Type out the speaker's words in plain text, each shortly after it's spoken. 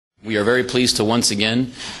We are very pleased to once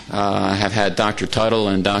again have had Dr. Tuttle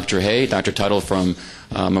and Dr. Hay. Dr. Tuttle from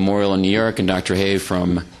Memorial in New York and Dr. Hay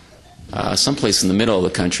from someplace in the middle of the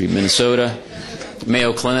country, Minnesota,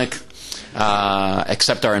 Mayo Clinic,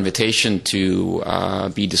 accept our invitation to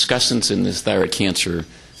be discussants in this thyroid cancer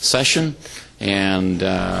session. And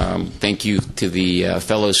thank you to the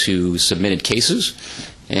fellows who submitted cases.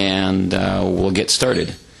 And we'll get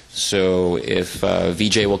started. So if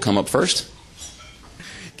VJ will come up first.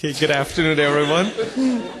 Okay, good afternoon, everyone.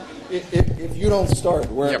 If you don't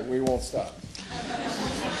start, we won't stop.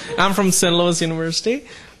 I'm from St. Louis University.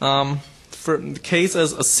 For the case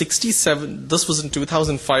as a 67, this was in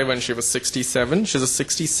 2005 when she was 67. She's a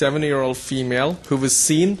 67-year-old female who was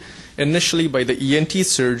seen initially by the ENT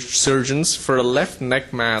surgeons for a left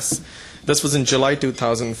neck mass. This was in July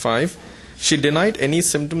 2005. She denied any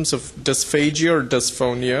symptoms of dysphagia or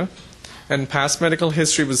dysphonia, and past medical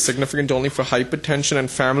history was significant only for hypertension, and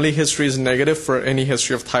family history is negative for any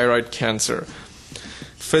history of thyroid cancer.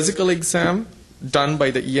 Physical exam done by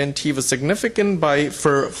the ENT was significant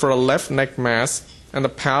for a left neck mass and a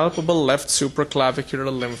palpable left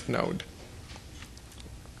supraclavicular lymph node.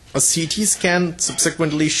 A CT scan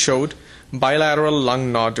subsequently showed bilateral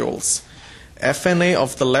lung nodules. FNA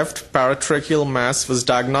of the left paratracheal mass was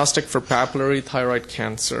diagnostic for papillary thyroid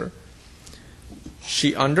cancer.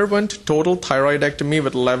 She underwent total thyroidectomy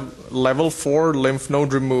with level 4 lymph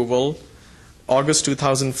node removal, August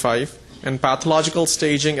 2005, and pathological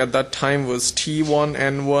staging at that time was T1,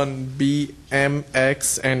 N1, B, M,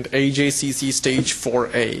 X, and AJCC stage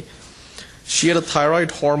 4A. She had a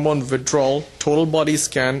thyroid hormone withdrawal total body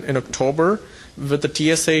scan in October with the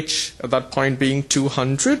TSH at that point being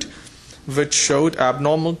 200, which showed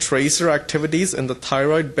abnormal tracer activities in the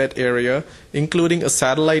thyroid bed area, including a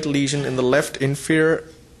satellite lesion in the left inferior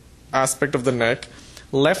aspect of the neck,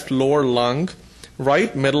 left lower lung,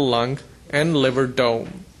 right middle lung, and liver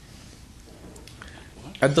dome.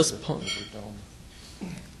 At this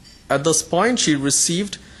point, she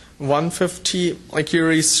received 150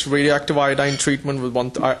 curies radioactive iodine treatment with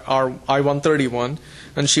I-131,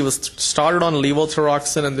 and she was started on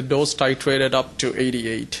levothyroxine, and the dose titrated up to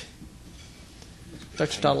 88.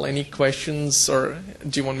 Dr. Tuttle, any questions, or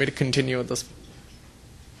do you want me to continue with this?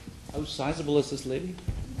 How sizable is this lady,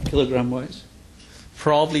 kilogram-wise?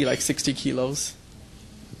 Probably like 60 kilos.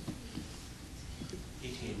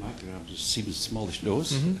 88 micrograms just seems a smallish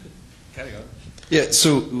dose. Mm-hmm. Carry on. Yeah,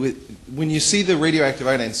 so when you see the radioactive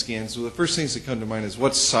iodine scans, well, the first things that come to mind is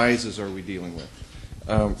what sizes are we dealing with?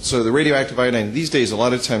 So the radioactive iodine, these days, a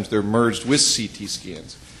lot of times they're merged with CT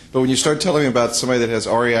scans. But when you start telling me about somebody that has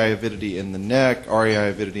REI avidity in the neck, REI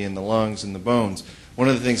avidity in the lungs, and the bones, one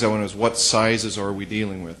of the things I want to know is what sizes are we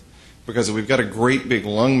dealing with? Because if we've got a great big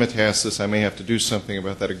lung metastasis, I may have to do something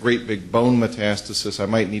about that. A great big bone metastasis, I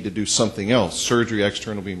might need to do something else, surgery,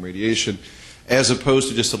 external beam radiation, as opposed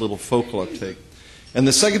to just a little focal uptake. And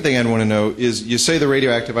the second thing I'd want to know is, you say the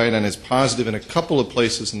radioactive iodine is positive in a couple of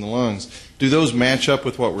places in the lungs. Do those match up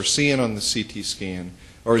with what we're seeing on the CT scan?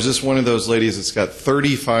 Or is this one of those ladies that's got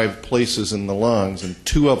 35 places in the lungs and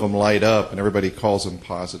 2 of them light up and everybody calls them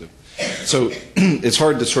positive? So it's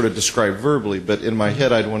hard to sort of describe verbally, but in my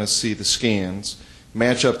head I'd want to see the scans,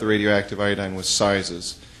 match up the radioactive iodine with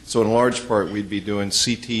sizes. So in large part we'd be doing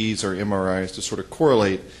CTs or MRIs to sort of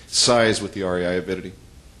correlate size with the REI avidity.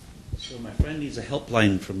 So my friend needs a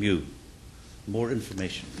helpline from you. More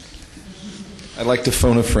information. I'd like to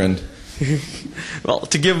phone a friend. Well,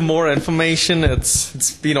 to give more information,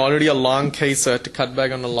 it's been already a long case, so I had to cut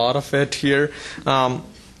back on a lot of it here.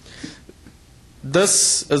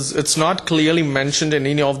 It's not clearly mentioned in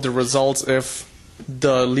any of the results if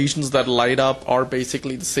the lesions that light up are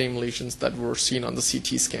basically the same lesions that were seen on the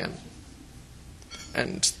CT scan.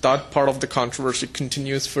 And that part of the controversy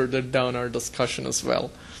continues further down our discussion as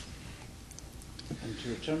well. And to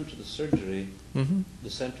return to the surgery, the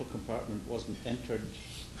central compartment wasn't entered.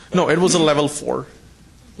 No, it was a level 4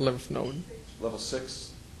 lymph node. Level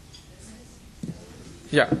 6?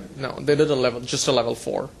 Yeah, no, they did just a level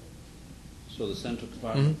 4. So the central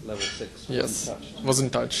compartment, level 6, wasn't touched.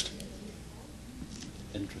 Wasn't touched.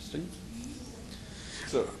 Interesting.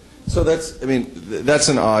 So that's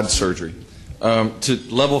an odd surgery.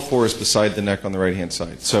 Level 4 is beside the neck on the right-hand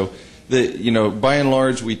side. So by and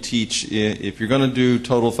large, we teach if you're going to do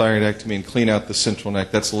total thyroidectomy and clean out the central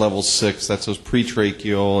neck, that's level 6. That's those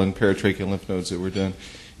pretracheal and paratracheal lymph nodes that we're doing.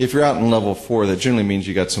 If you're out in level 4, that generally means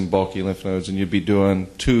you got some bulky lymph nodes, and you'd be doing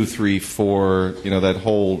 2, 3, 4, that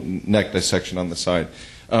whole neck dissection on the side.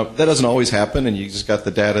 That doesn't always happen, and you just got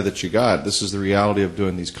the data that you got. This is the reality of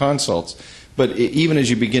doing these consults. But even as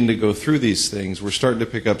you begin to go through these things, we're starting to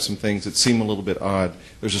pick up some things that seem a little bit odd.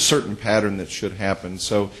 There's a certain pattern that should happen.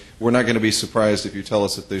 So we're not going to be surprised if you tell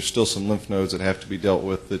us that there's still some lymph nodes that have to be dealt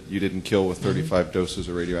with that you didn't kill with 35 doses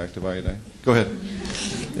of radioactive iodine. Go ahead.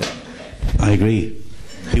 I agree.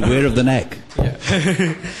 Beware of the neck.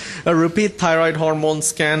 Yeah. A repeat thyroid hormone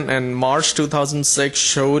scan in March 2006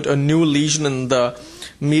 showed a new lesion in the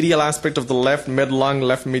medial aspect of the left mid-lung,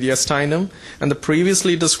 left mediastinum, and the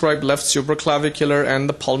previously described left supraclavicular and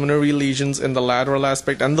the pulmonary lesions in the lateral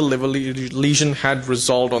aspect and the liver lesion had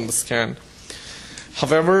resolved on the scan.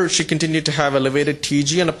 However, she continued to have elevated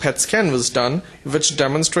TG, and a PET scan was done, which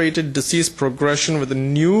demonstrated disease progression with a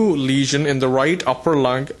new lesion in the right upper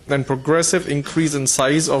lung and progressive increase in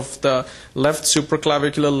size of the left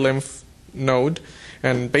supraclavicular lymph node.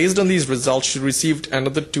 And based on these results, she received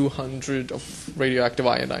another 200 of radioactive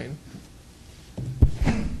iodine.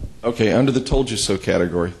 Okay, under the told you so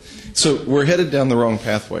category. So we're headed down the wrong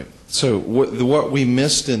pathway. So what we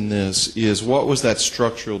missed in this is what was that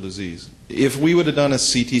structural disease? If we would have done a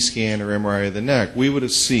CT scan or MRI of the neck, we would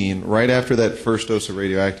have seen right after that first dose of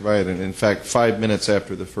radioactive iodine, in fact 5 minutes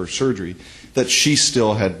after the first surgery, that she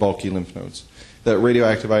still had bulky lymph nodes. That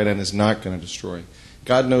radioactive iodine is not going to destroy.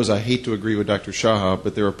 God knows I hate to agree with Dr. Shaha,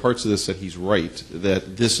 but there are parts of this that he's right,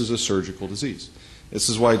 that this is a surgical disease. This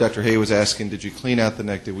is why Dr. Hay was asking, did you clean out the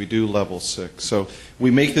neck? Did we do level 6? So we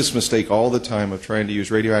make this mistake all the time of trying to use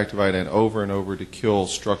radioactive iodine over and over to kill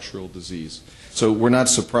structural disease. So we're not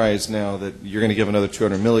surprised now that you're going to give another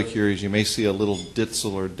 200 millicuries. You may see a little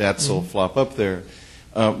ditzel or datzel flop up there.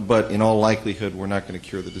 But in all likelihood, we're not going to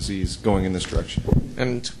cure the disease going in this direction.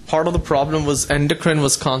 And part of the problem was endocrine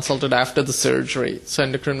was consulted after the surgery. So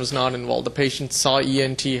endocrine was not involved. The patient saw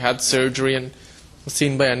ENT, had surgery, and was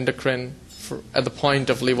seen by endocrine at the point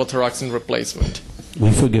of levothyroxine replacement.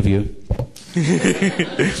 We forgive you.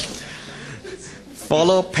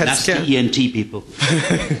 Follow-up PET scan. Nasty ENT people.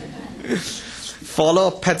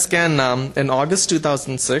 Follow-up PET scan in August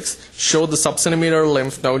 2006 showed the subcentimeter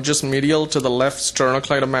lymph node just medial to the left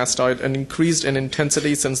sternocleidomastoid and increased in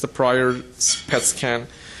intensity since the prior PET scan.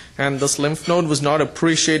 And this lymph node was not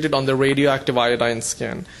appreciated on the radioactive iodine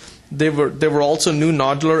scan. There were also new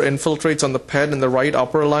nodular infiltrates on the PET in the right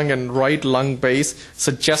upper lung and right lung base,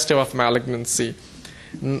 suggestive of malignancy.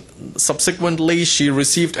 Subsequently, she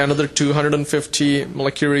received another 250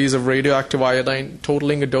 millicuries of radioactive iodine,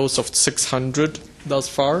 totaling a dose of 600 thus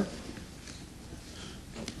far.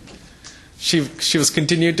 She was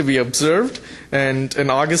continued to be observed, and in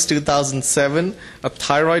August 2007, a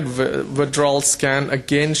thyroid withdrawal scan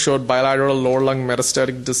again showed bilateral lower lung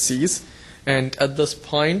metastatic disease. And at this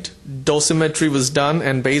point, dosimetry was done,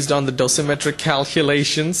 and based on the dosimetric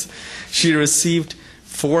calculations, she received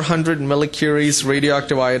 400 millicuries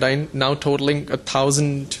radioactive iodine, now totaling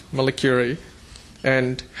 1,000 millicurie,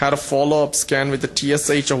 and had a follow-up scan with a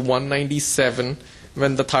TSH of 197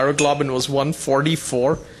 when the thyroglobulin was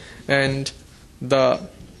 144, and the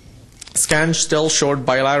scan still showed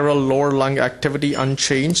bilateral lower lung activity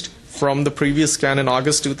unchanged from the previous scan in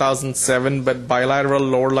August 2007, but bilateral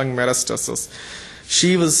lower lung metastasis.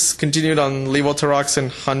 She was continued on levothyroxine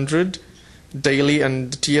 100 daily,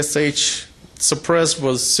 and the TSH suppressed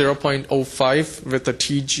was 0.05 with a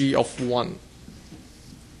TG of 1.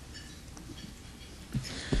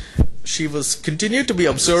 She was continued to be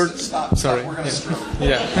observed. Stop. Sorry. We're going to stop.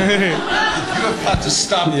 Yeah. You have got to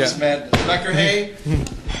stop this, man. Dr. Hay?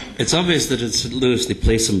 It's obvious that it's Lewis, they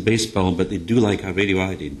play some baseball, but they do like our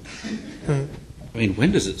radioiodine. I mean,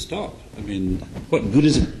 when does it stop? I mean, what good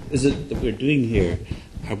is it that we're doing here?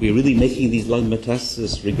 Are we really making these lung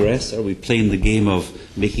metastases regress? Are we playing the game of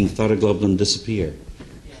making thyroglobulin disappear?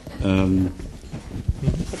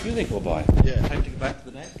 What do you think, old boy? Yeah. Time to get back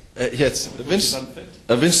to the neck? Yes.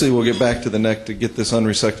 Eventually we'll get back to the neck to get this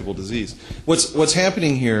unresectable disease. What's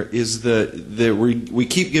happening here is that we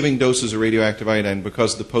keep giving doses of radioactive iodine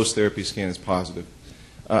because the post-therapy scan is positive.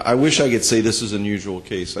 I wish I could say this is an unusual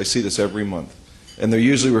case. I see this every month. And they're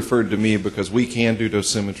usually referred to me because we can do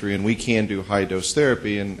dosimetry and we can do high-dose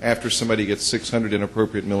therapy. And after somebody gets 600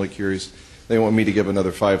 inappropriate millicuries, they want me to give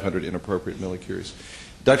another 500 inappropriate millicuries.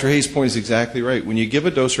 Dr. Hayes' point is exactly right. When you give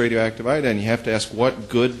a dose of radioactive iodine, you have to ask, what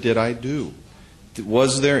good did I do?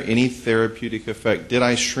 Was there any therapeutic effect? Did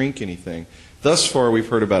I shrink anything? Thus far, we've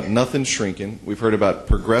heard about nothing shrinking. We've heard about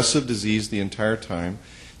progressive disease the entire time.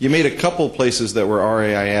 You made a couple places that were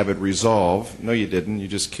RAI avid resolve. No, you didn't. You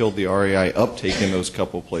just killed the RAI uptake in those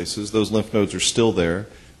couple places. Those lymph nodes are still there.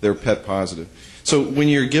 They're PET positive. So when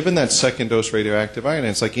you're given that second dose radioactive iodine,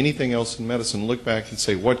 it's like anything else in medicine. Look back and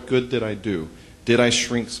say, what good did I do? Did I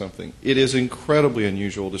shrink something? It is incredibly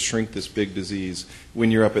unusual to shrink this big disease when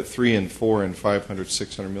you're up at 3 and 4 and 500,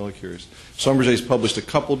 600 millicuries. Sommer's published a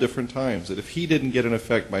couple different times that if he didn't get an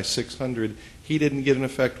effect by 600, he didn't get an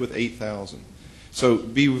effect with 8,000. So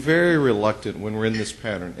be very reluctant when we're in this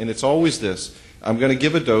pattern. And it's always this. I'm going to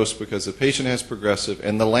give a dose because the patient has progressive,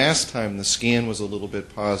 and the last time the scan was a little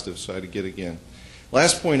bit positive, so I had to get again.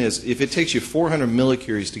 Last point is, if it takes you 400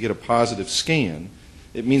 millicuries to get a positive scan,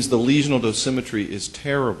 it means the lesional dosimetry is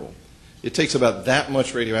terrible. It takes about that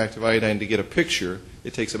much radioactive iodine to get a picture.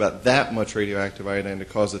 It takes about that much radioactive iodine to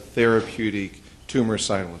cause a therapeutic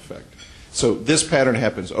tumoricidal effect. So this pattern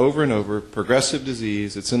happens over and over. Progressive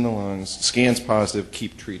disease, it's in the lungs, scans positive,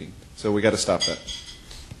 keep treating. So we got to stop that.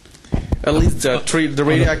 At least treat the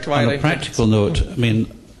radioactive iodine. On a practical note, I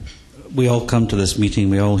mean, we all come to this meeting,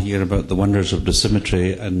 we all hear about the wonders of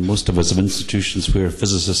dosimetry, and most of us have institutions where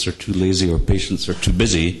physicists are too lazy or patients are too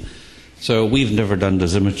busy. So we've never done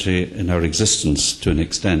dosimetry in our existence to an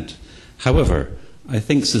extent. However, I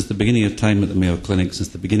think since the beginning of time at the Mayo Clinic, since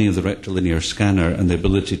the beginning of the rectilinear scanner and the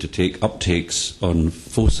ability to take uptakes on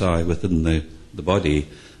foci within the body,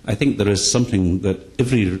 I think there is something that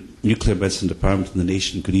every nuclear medicine department in the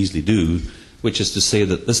nation could easily do, which is to say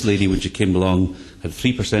that this lady, when she came along, had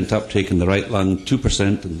 3% uptake in the right lung,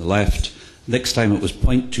 2% in the left. Next time it was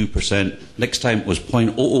 0.2%. Next time it was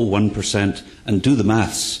 0.001%. And do the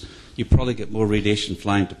maths. You probably get more radiation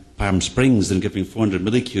flying to Palm Springs than giving 400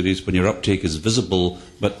 millicuries when your uptake is visible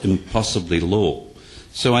but impossibly low.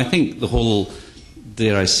 So I think the whole,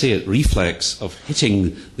 dare I say it, reflex of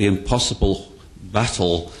hitting the impossible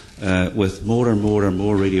battle with more and more and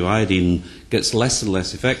more radioiodine gets less and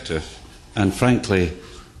less effective. And frankly,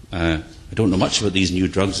 I don't know much about these new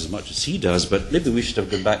drugs as much as he does, but maybe we should have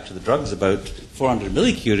gone back to the drugs about 400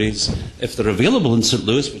 millicuries if they're available in St.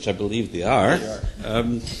 Louis, which I believe they are.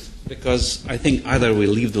 Because I think either we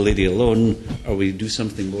leave the lady alone or we do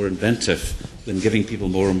something more inventive than giving people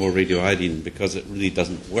more and more radioiodine, because it really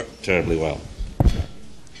doesn't work terribly well.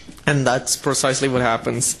 And that's precisely what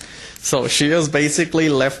happens. So she is basically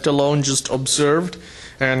left alone, just observed,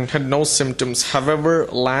 and had no symptoms. However,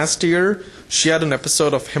 last year, she had an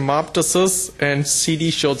episode of hemoptysis, and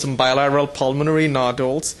CD showed some bilateral pulmonary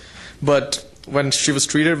nodules. But when she was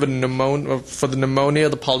treated with for the pneumonia,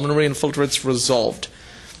 the pulmonary infiltrates resolved.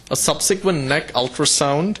 A subsequent neck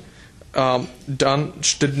ultrasound done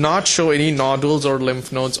did not show any nodules or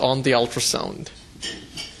lymph nodes on the ultrasound.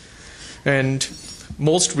 And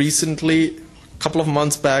most recently, a couple of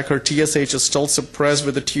months back, her TSH is still suppressed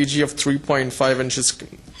with a TG of 3.5, and she's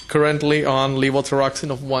currently on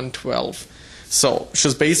levothyroxine of 112. So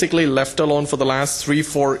she's basically left alone for the last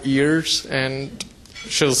 3-4 years, and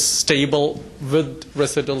she's stable with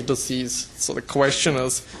residual disease. So the question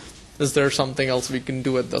is there something else we can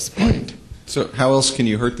do at this point? So how else can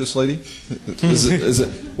you hurt this lady?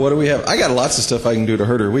 What do we have? I got lots of stuff I can do to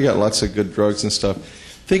hurt her. We got lots of good drugs and stuff.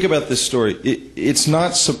 Think about this story. It's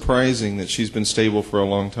not surprising that she's been stable for a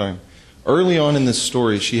long time. Early on in this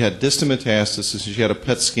story, she had distant metastasis, and she had a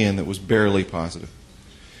PET scan that was barely positive.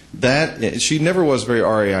 She never was very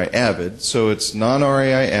RAI avid, so it's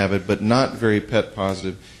non-RAI avid, but not very PET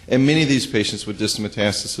positive. And many of these patients with distant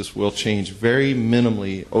metastasis will change very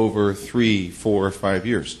minimally over 3, 4, or 5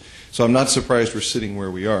 years. So I'm not surprised we're sitting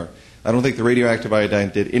where we are. I don't think the radioactive iodine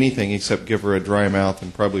did anything except give her a dry mouth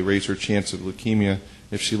and probably raise her chance of leukemia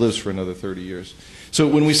if she lives for another 30 years. So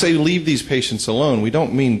when we say leave these patients alone, we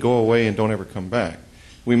don't mean go away and don't ever come back.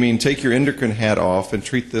 We mean take your endocrine hat off and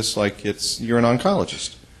treat this like you're an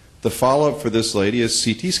oncologist. The follow-up for this lady is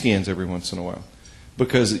CT scans every once in a while,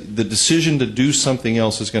 because the decision to do something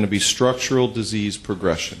else is going to be structural disease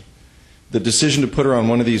progression. The decision to put her on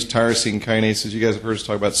one of these tyrosine kinases, you guys have heard us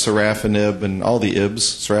talk about sorafenib and all the IBs,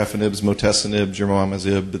 sorafenibs, motesinib, your mama's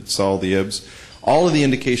IB, it's all the IBs. All of the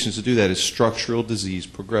indications to do that is structural disease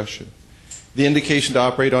progression. The indication to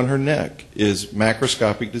operate on her neck is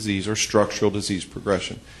macroscopic disease or structural disease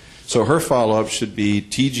progression. So her follow-up should be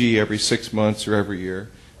TG every 6 months or every year,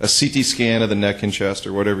 a CT scan of the neck and chest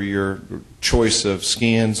or whatever your choice of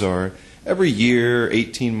scans are, every year,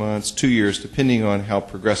 18 months, 2 years, depending on how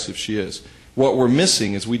progressive she is. What we're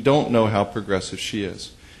missing is we don't know how progressive she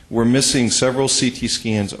is. We're missing several CT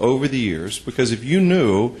scans over the years, because if you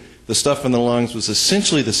knew the stuff in the lungs was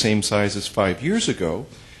essentially the same size as 5 years ago,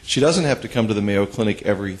 she doesn't have to come to the Mayo Clinic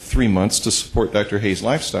every 3 months to support Dr. Hayes'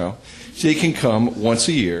 lifestyle. She can come once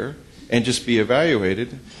a year and just be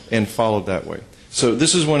evaluated and followed that way. So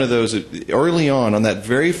this is one of those, early on that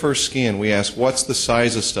very first scan, we asked, what's the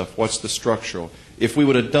size of stuff? What's the structural? If we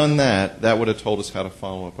would have done that, that would have told us how to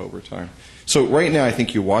follow up over time. So right now, I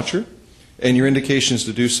think you watch her. And your indications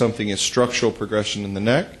to do something is structural progression in the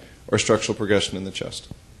neck or structural progression in the chest.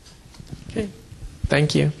 Okay.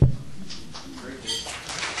 Thank you.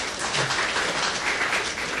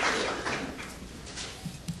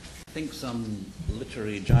 I think some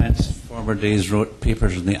literary giants of former days wrote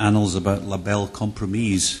papers in the annals about La Belle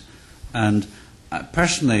Compromise. And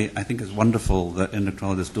personally, I think it's wonderful that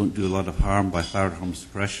endocrinologists don't do a lot of harm by thyroid hormone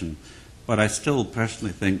suppression. But I still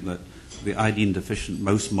personally think that the iodine-deficient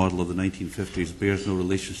mouse model of the 1950s bears no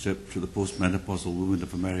relationship to the postmenopausal women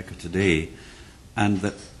of America today, and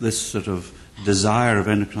that this sort of desire of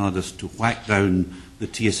endocrinologists to whack down the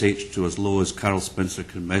TSH to as low as Carol Spencer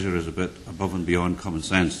can measure is a bit above and beyond common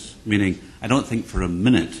sense. Meaning, I don't think for a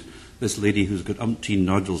minute this lady who's got umpteen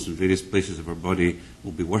nodules in various places of her body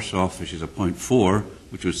will be worse off if she's a 0.4,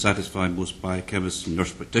 which would satisfy most biochemists and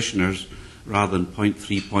nurse practitioners, rather than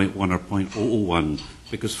 0.3, 0.1 or 0.001.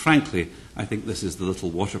 Because frankly, I think this is the little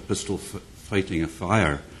water pistol fighting a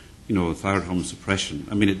fire, thyroid hormone suppression.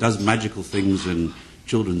 I mean, it does magical things in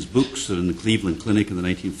children's books and in the Cleveland Clinic in the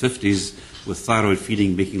 1950s with thyroid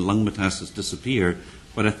feeding making lung metastasis disappear.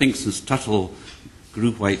 But I think since Tuttle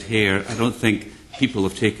grew white hair, I don't think people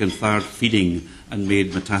have taken thyroid feeding and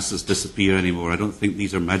made metastasis disappear anymore. I don't think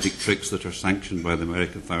these are magic tricks that are sanctioned by the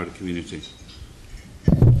American thyroid community.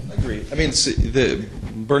 I agree. I mean,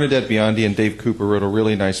 Bernadette Biondi and Dave Cooper wrote a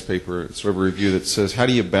really nice paper, sort of a review that says, how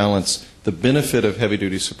do you balance the benefit of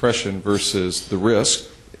heavy-duty suppression versus the risk?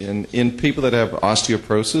 In people that have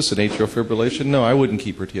osteoporosis and atrial fibrillation, no, I wouldn't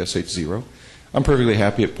keep her TSH 0. I'm perfectly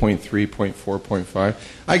happy at 0.3, 0.4, 0.5.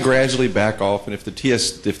 I gradually back off, and if the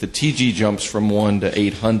TG jumps from 1 to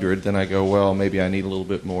 800, then I go, well, maybe I need a little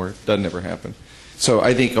bit more. It doesn't ever happen. So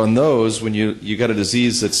I think on those, when you got a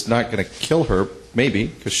disease that's not going to kill her, maybe,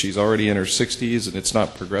 because she's already in her 60s and it's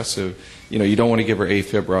not progressive, you don't want to give her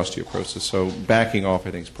AFib or osteoporosis. So backing off,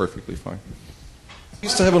 I think, is perfectly fine.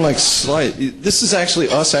 Used to having this is actually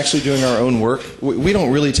us actually doing our own work. We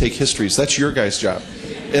don't really take histories. That's your guys' job.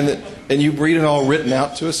 And you read it all written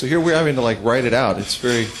out to us, so here we're having to write it out. It's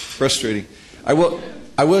very frustrating. I will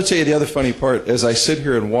tell you the other funny part. As I sit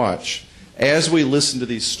here and watch, as we listen to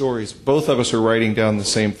these stories, both of us are writing down the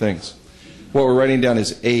same things. What we're writing down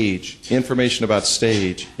is age, information about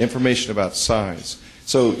stage, information about size.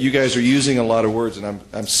 So you guys are using a lot of words, and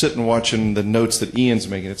I'm sitting watching the notes that Ian's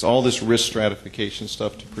making. It's all this risk stratification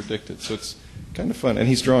stuff to predict it. So it's kind of fun. And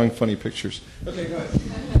he's drawing funny pictures. Okay, go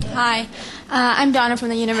ahead. Hi. I'm Donna from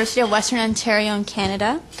the University of Western Ontario in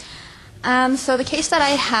Canada. So the case that I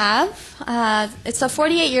have, it's a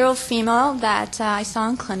 48-year-old female that I saw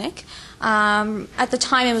in clinic. At the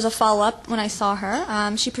time, it was a follow-up when I saw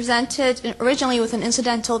her. She presented originally with an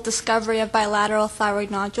incidental discovery of bilateral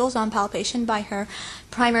thyroid nodules on palpation by her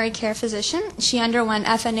primary care physician. She underwent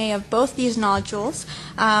FNA of both these nodules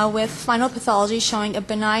with final pathology showing a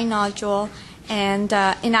benign nodule and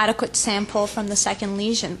inadequate sample from the second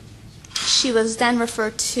lesion. She was then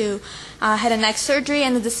referred to head and neck surgery,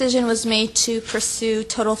 and the decision was made to pursue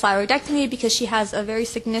total thyroidectomy because she has a very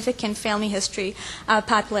significant family history of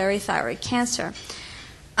papillary thyroid cancer.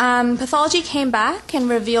 Pathology came back and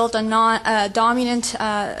revealed a dominant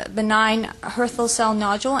benign Hürthle cell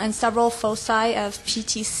nodule and several foci of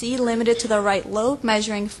PTC limited to the right lobe,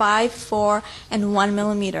 measuring 5, 4, and 1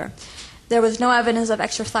 millimeter. There was no evidence of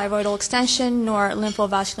extrathyroidal extension nor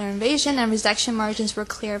lymphovascular invasion, and resection margins were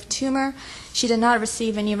clear of tumor. She did not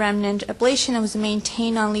receive any remnant ablation and was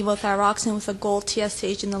maintained on levothyroxine with a gold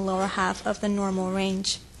TSH in the lower half of the normal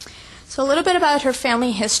range. So a little bit about her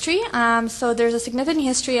family history. So there's a significant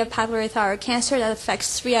history of papillary thyroid cancer that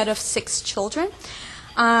affects 3 out of 6 children.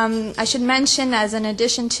 I should mention, as an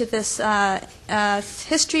addition to this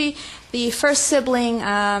history, the first sibling,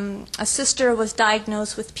 a sister, was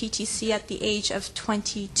diagnosed with PTC at the age of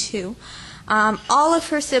 22. All of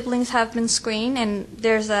her siblings have been screened, and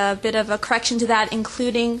there's a bit of a correction to that,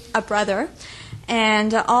 including a brother.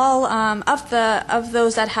 And all of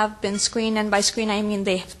those that have been screened, and by screen I mean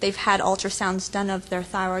they've had ultrasounds done of their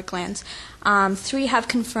thyroid glands. 3 have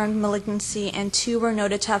confirmed malignancy, and 2 were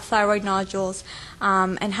noted to have thyroid nodules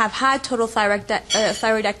and have had total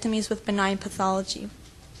thyroidectomies with benign pathology.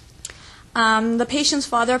 The patient's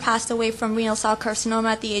father passed away from renal cell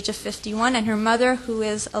carcinoma at the age of 51, and her mother, who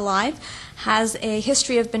is alive, has a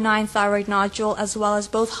history of benign thyroid nodule as well as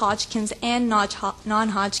both Hodgkin's and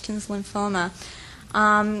non-Hodgkin's lymphoma.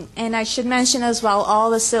 And I should mention as well, all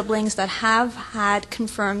the siblings that have had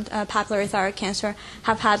confirmed papillary thyroid cancer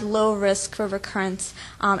have had low risk for recurrence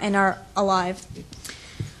and are alive.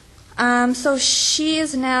 So she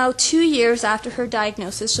is now 2 years after her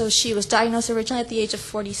diagnosis. So she was diagnosed originally at the age of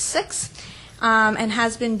 46. and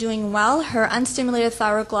has been doing well. Her unstimulated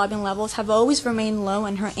thyroid globulin levels have always remained low,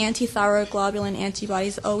 and her anti-thyroid globulin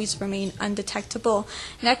antibodies always remain undetectable.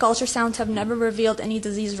 Neck ultrasounds have never revealed any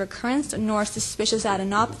disease recurrence nor suspicious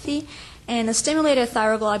adenopathy, and the stimulated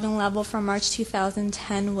thyroid globulin level from March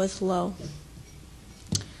 2010 was low.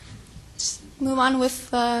 Move on with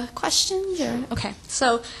questions? Okay,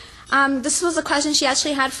 so this was a question she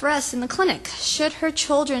actually had for us in the clinic. Should her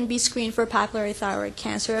children be screened for papillary thyroid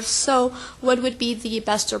cancer? If so, what would be the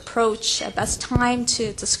best approach, best time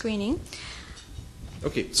to screening?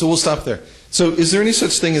 Okay, so we'll stop there. So is there any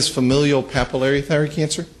such thing as familial papillary thyroid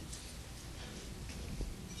cancer?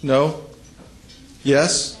 No?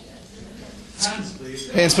 Yes? Hands,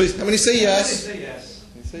 please. Hands, please. How many say yes? Say yes.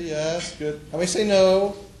 How many say yes? Good. How many say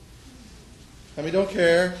no? How many don't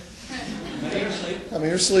care? How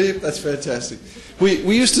many are asleep? That's fantastic.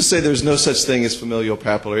 We used to say there's no such thing as familial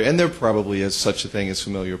papillary, and there probably is such a thing as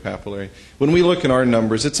familial papillary. When we look at our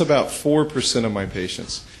numbers, it's about 4% of my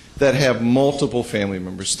patients that have multiple family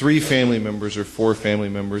members, 3 family members or 4 family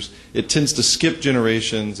members. It tends to skip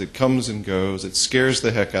generations. It comes and goes. It scares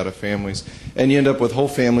the heck out of families. And you end up with whole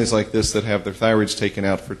families like this that have their thyroids taken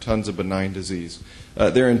out for tons of benign disease.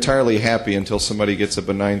 They're entirely happy until somebody gets a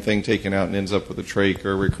benign thing taken out and ends up with a trach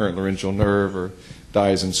or a recurrent laryngeal nerve or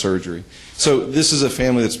dies in surgery. So this is a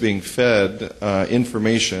family that's being fed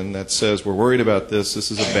information that says, we're worried about this.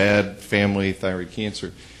 This is a bad family thyroid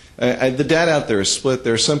cancer. The data out there is split.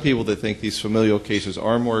 There are some people that think these familial cases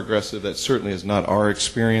are more aggressive. That certainly is not our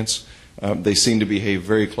experience. They seem to behave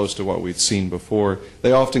very close to what we've seen before.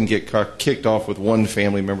 They often get kicked off with one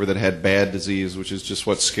family member that had bad disease, which is just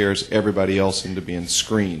what scares everybody else into being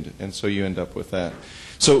screened. And so you end up with that.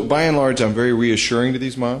 So by and large, I'm very reassuring to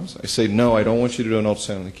these moms. I say, no, I don't want you to do an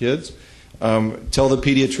ultrasound on the kids. Tell the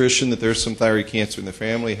pediatrician that there's some thyroid cancer in the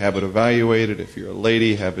family. Have it evaluated. If you're a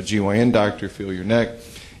lady, have a GYN doctor feel your neck.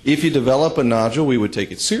 If you develop a nodule, we would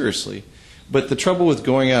take it seriously. But the trouble with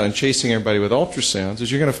going out and chasing everybody with ultrasounds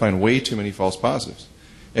is you're going to find way too many false positives.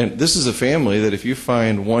 And this is a family that if you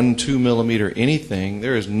find 1-2 millimeter anything,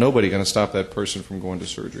 there is nobody going to stop that person from going to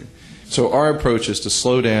surgery. So our approach is to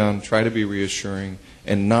slow down, try to be reassuring,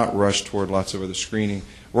 and not rush toward lots of other screening.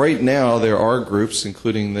 Right now, there are groups,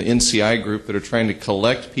 including the NCI group, that are trying to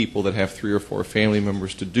collect people that have 3 or 4 family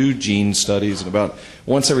members to do gene studies. And about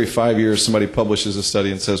once every 5 years, somebody publishes a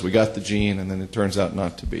study and says, we got the gene, and then it turns out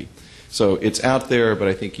not to be. So it's out there, but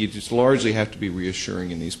I think you just largely have to be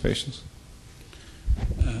reassuring in these patients.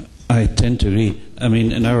 I tend to agree. I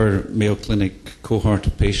mean, in our Mayo Clinic cohort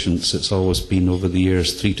of patients, it's always been over the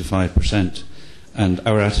years 3 to 5%. And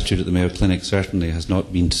our attitude at the Mayo Clinic certainly has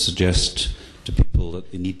not been to suggest to people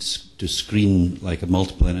that they need to screen like a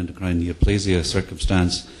multiple endocrine neoplasia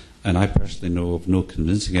circumstance. And I personally know of no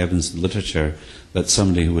convincing evidence in the literature that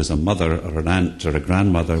somebody who is a mother or an aunt or a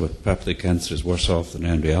grandmother with papillary cancer is worse off than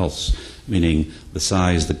anybody else, meaning the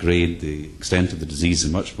size, the grade, the extent of the disease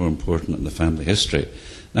is much more important than the family history.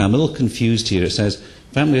 Now, I'm a little confused here. It says,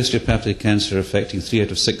 family history of papillary cancer affecting 3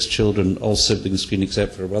 out of 6 children, all siblings screened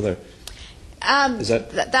except for a brother. Is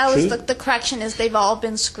that was true? the correction is they've all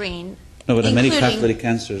been screened. No, but how many papillary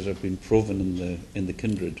cancers have been proven in the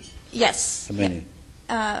kindred? Yes. How many?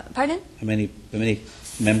 Pardon? How many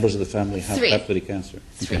members of the family have 3. papillary cancer?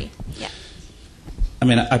 3, Okay. yeah. I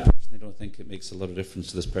mean, I personally don't think it makes a lot of difference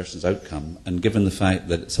to this person's outcome, and given the fact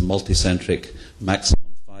that it's a multicentric, maximum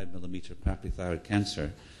 5 millimeter papillary thyroid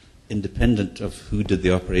cancer, independent of who did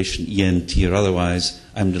the operation, ENT or otherwise,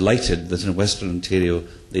 I'm delighted that in Western Ontario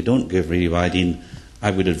they don't give radioiodine. I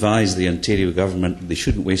would advise the Ontario government they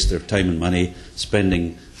shouldn't waste their time and money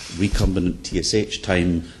spending recombinant TSH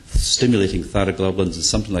time stimulating thyroglobulins and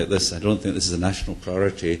something like this. I don't think this is a national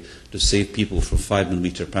priority to save people from 5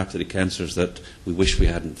 millimeter papillary cancers that we wish we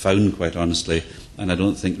hadn't found, quite honestly, and I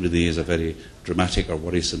don't think really is a very dramatic or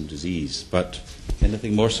worrisome disease. But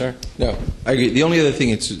anything more, sir? No, I agree. The only other thing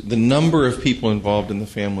is the number of people involved in the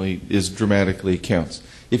family is dramatically counts.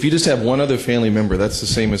 If you just have one other family member, that's the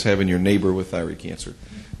same as having your neighbor with thyroid cancer.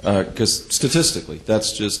 Because statistically,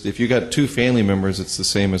 that's just, if you got 2 family members, it's the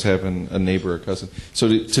same as having a neighbor or cousin.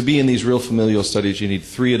 So to be in these real familial studies, you need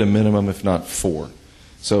 3 at a minimum, if not 4.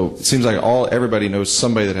 So it seems like everybody knows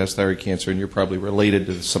somebody that has thyroid cancer, and you're probably related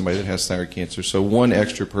to somebody that has thyroid cancer. So one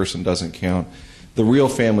extra person doesn't count. The real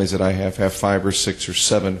families that I have 5 or 6 or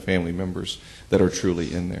 7 family members that are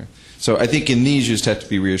truly in there. So I think in these you just have to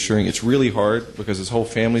be reassuring. It's really hard because this whole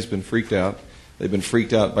family's been freaked out. They've been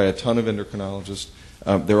freaked out by a ton of endocrinologists.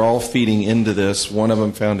 They're all feeding into this. One of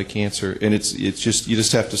them found a cancer, and it's just, you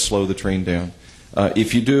just have to slow the train down.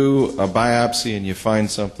 If you do a biopsy and you find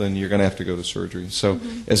something, you're going to have to go to surgery. So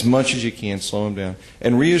as much as you can, slow them down.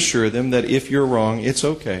 And reassure them that if you're wrong, it's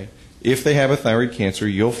okay. If they have a thyroid cancer,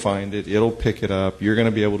 you'll find it. It'll pick it up. You're going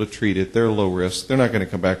to be able to treat it. They're low risk. They're not going to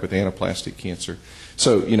come back with anaplastic cancer.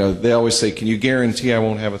 So, they always say, can you guarantee I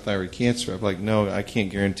won't have a thyroid cancer? I'm like, no, I can't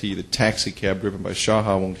guarantee the taxi cab driven by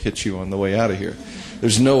Shaha won't hit you on the way out of here.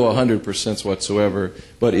 There's no 100% whatsoever.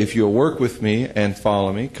 But if you'll work with me and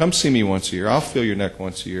follow me, come see me once a year. I'll feel your neck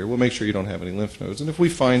once a year. We'll make sure you don't have any lymph nodes. And if we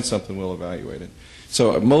find something, we'll evaluate it.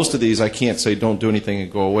 So most of these, I can't say don't do anything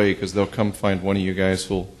and go away, because they'll come find one of you guys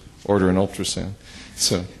who'll order an ultrasound.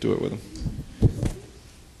 So do it with them.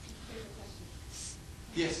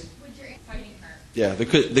 Yes? Yeah,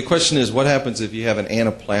 the question is, what happens if you have an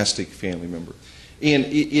anaplastic family member? And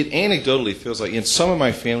it anecdotally feels like, in some of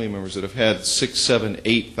my family members that have had 6, 7,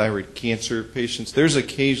 8 thyroid cancer patients, there's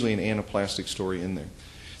occasionally an anaplastic story in there.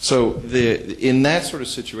 So in that sort of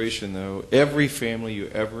situation, though, every family you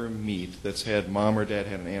ever meet that's had mom or dad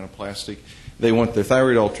had an anaplastic, they want their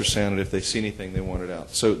thyroid ultrasound, and if they see anything, they want it out.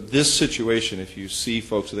 So this situation, if you see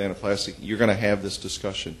folks with anaplastic, you're going to have this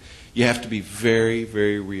discussion. You have to be very,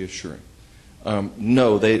 very reassuring.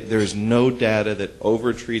 No, there is no data that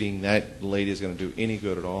over-treating that lady is going to do any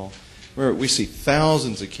good at all. Remember, we see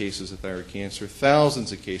thousands of cases of thyroid cancer,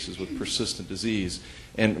 thousands of cases with persistent disease,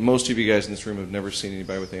 and most of you guys in this room have never seen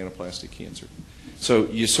anybody with anaplastic cancer. So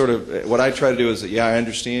you sort of, what I try to do is that, yeah, I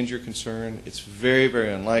understand your concern. It's very,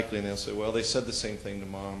 very unlikely. And they'll say, well, they said the same thing to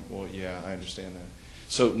mom. Well, yeah, I understand that.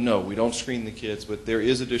 So no, we don't screen the kids, but there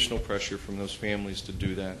is additional pressure from those families to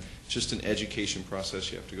do that. It's just an education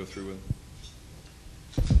process you have to go through with.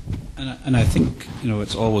 And I think,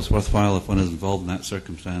 it's always worthwhile if one is involved in that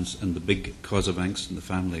circumstance, and the big cause of angst in the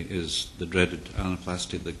family is the dreaded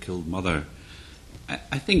anaplasty that killed mother.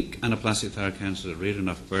 I think anaplastic thyroid cancer is a rare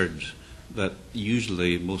enough bird that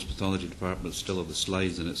usually most pathology departments still have the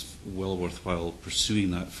slides, and it's well worthwhile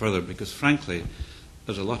pursuing that further, because frankly,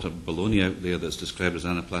 there's a lot of baloney out there that's described as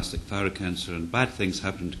anaplastic thyroid cancer, and bad things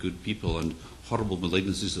happen to good people, and horrible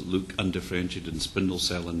malignancies that look undifferentiated and spindle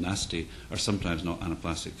cell and nasty are sometimes not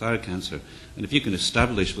anaplastic thyroid cancer. And if you can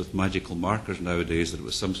establish with magical markers nowadays that it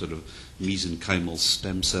was some sort of mesenchymal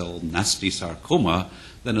stem cell nasty sarcoma,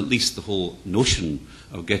 then at least the whole notion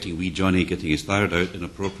of getting wee Johnny getting his thyroid out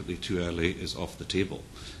inappropriately too early is off the table.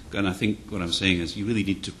 And I think what I'm saying is you really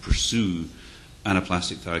need to pursue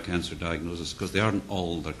anaplastic thyroid cancer diagnosis, because they aren't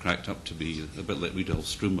all they're cracked up to be, a bit like Rudolf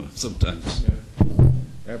Struma sometimes.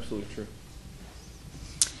 Yeah. Absolutely true.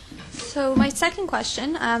 So my second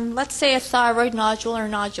question, let's say a thyroid nodule or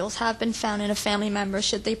nodules have been found in a family member.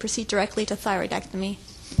 Should they proceed directly to thyroidectomy?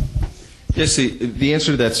 Yes, the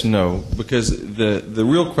answer to that's no, because the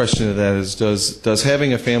real question of that is, does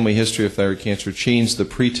having a family history of thyroid cancer change the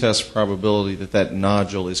pretest probability that that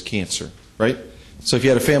nodule is cancer, right? So if you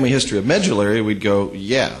had a family history of medullary, we'd go,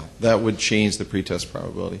 yeah, that would change the pretest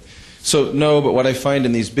probability. So no, but what I find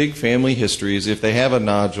in these big family histories, if they have a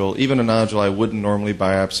nodule, even a nodule I wouldn't normally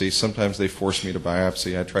biopsy, sometimes they force me to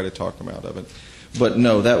biopsy. I try to talk them out of it. But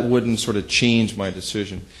no, that wouldn't sort of change my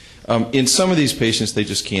decision. In some of these patients, they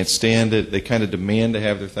just can't stand it. They kind of demand to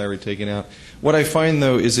have their thyroid taken out. What I find,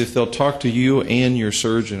 though, is if they'll talk to you and your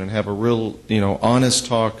surgeon and have a real, honest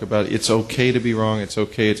talk about it's okay to be wrong, it's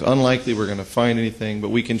okay, it's unlikely we're going to find anything, but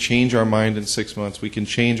we can change our mind in 6 months, we can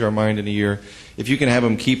change our mind in a year. If you can have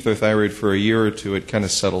them keep their thyroid for a year or two, it kind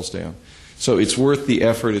of settles down. So it's worth the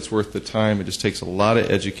effort, it's worth the time. It just takes a lot of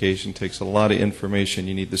education, takes a lot of information.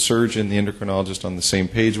 You need the surgeon, the endocrinologist on the same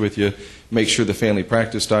page with you. Make sure the family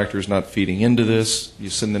practice doctor is not feeding into this. You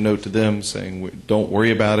send the note to them saying, don't worry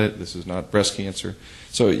about it, this is not breast cancer.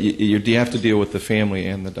 So you have to deal with the family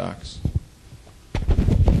and the docs.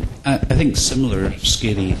 I think similar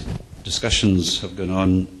scary discussions have gone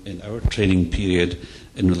on in our training period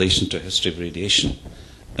in relation to history of radiation.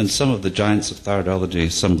 And some of the giants of thyroidology,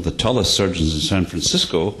 some of the tallest surgeons in San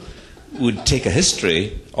Francisco, would take a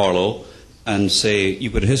history, Orlo, and say,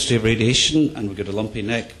 you've got a history of radiation and we've got a lumpy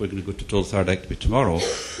neck, we're going to go to total thyroidectomy tomorrow.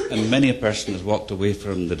 And many a person has walked away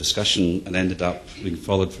from the discussion and ended up being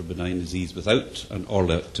followed for benign disease without an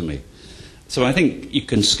orloectomy. So I think you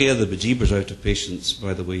can scare the bejeebers out of patients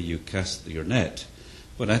by the way you cast your net.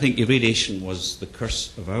 But I think irradiation was the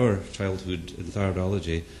curse of our childhood in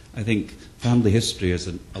thyroidology. I think family history is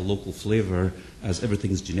a local flavour, as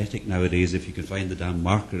everything's genetic nowadays if you can find the damn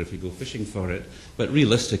marker if you go fishing for it. But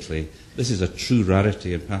realistically, this is a true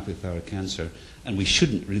rarity in papillary cancer, and we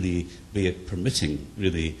shouldn't really be permitting,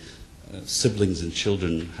 siblings and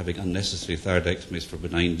children having unnecessary thyroidectomies for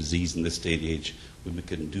benign disease in this day and age. when we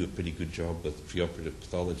can do a pretty good job with preoperative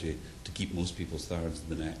pathology to keep most people's thyroids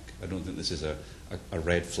in the neck. I don't think this is a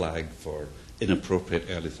red flag for inappropriate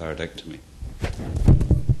early thyroidectomy.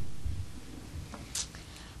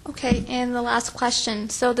 Okay, and the last question.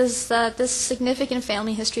 So does this significant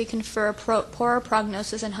family history confer a poorer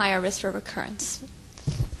prognosis and higher risk for recurrence?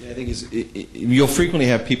 Yeah, I think you'll frequently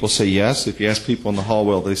have people say yes. If you ask people in the hall,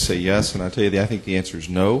 well, they say yes, and I tell you, I think the answer is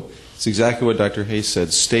no. It's exactly what Dr. Hayes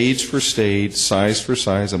said. Stage for stage, size for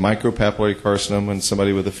size, a micropapillary carcinoma in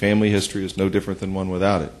somebody with a family history is no different than one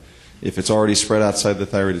without it. If it's already spread outside the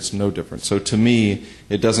thyroid, it's no different. So to me,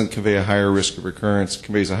 it doesn't convey a higher risk of recurrence, it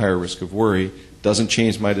conveys a higher risk of worry, doesn't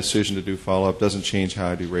change my decision to do follow-up, doesn't change how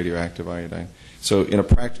I do radioactive iodine. So in a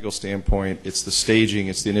practical standpoint, it's the staging,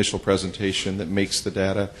 it's the initial presentation that makes the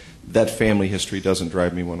data. That family history doesn't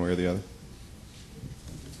drive me one way or the other.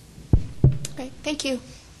 Great, thank you.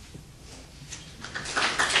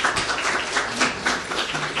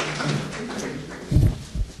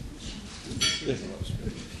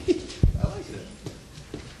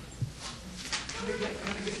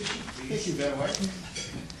 Thank you, Van White.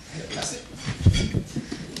 Pass it.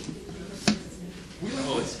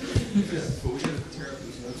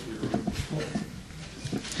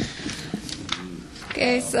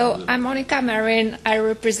 Okay, so I'm Monica Marin. I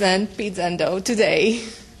represent Peds Endo today.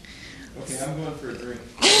 Okay, I'm going for a drink.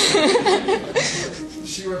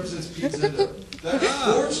 She represents Peds Endo.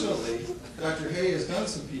 Fortunately, Dr. Hay has done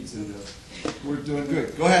some Peds Endo. We're doing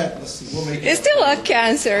good. Go ahead. Let's see. We'll make it. It's still a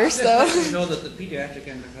cancer, so. You know that the pediatric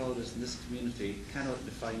endocrinologists in this community cannot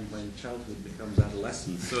define when childhood becomes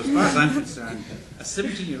adolescence. So as far as I'm concerned, a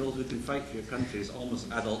 17-year-old who can fight for your country is almost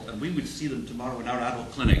adult, and we would see them tomorrow in our adult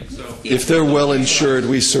clinic. So If they're well insured,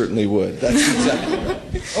 we certainly would. That's exactly right.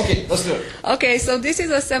 Okay, let's do it. Okay, so this is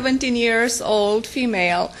a 17-year-old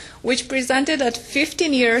female which presented at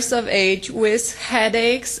 15 years of age with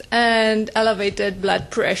headaches and elevated blood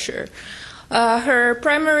pressure. Her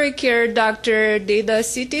primary care doctor did a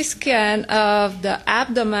CT scan of the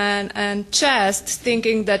abdomen and chest,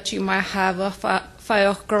 thinking that she might have a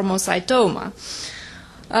pheochromocytoma.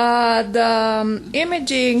 The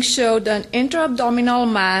imaging showed an intra-abdominal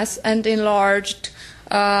mass and enlarged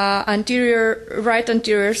right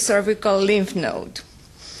anterior cervical lymph node.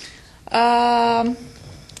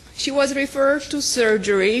 She was referred to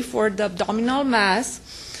surgery for the abdominal mass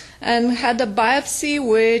and had a biopsy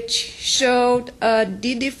which showed a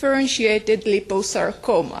dedifferentiated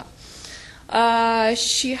liposarcoma.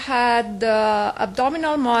 She had the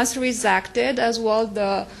abdominal mass resected as well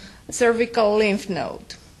the cervical lymph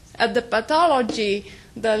node. At the pathology,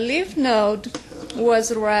 the lymph node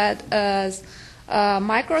was read as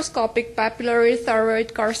microscopic papillary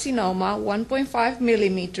thyroid carcinoma, 1.5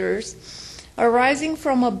 millimeters, arising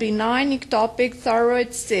from a benign ectopic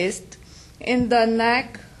thyroid cyst in the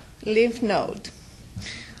neck lymph node.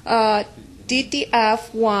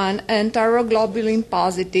 TTF1 and thyroglobulin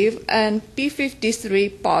positive and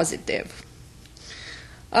P53 positive.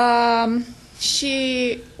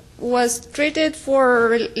 She was treated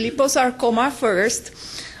for liposarcoma first.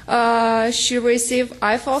 She received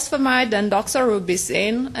ifosfamide and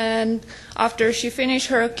doxorubicin, and after she finished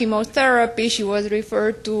her chemotherapy, she was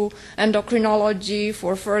referred to endocrinology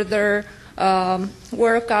for further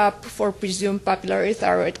workup for presumed papillary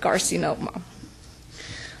thyroid carcinoma.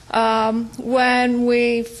 When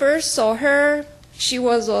we first saw her, she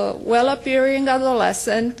was a well-appearing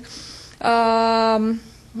adolescent.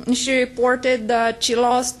 She reported that she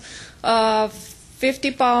lost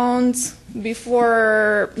 50 pounds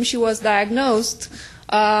before she was diagnosed,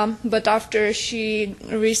 but after she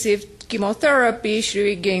received chemotherapy, she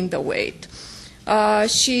regained the weight.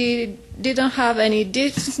 She didn't have any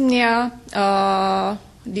dyspnea,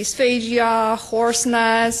 dysphagia,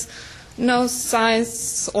 hoarseness, no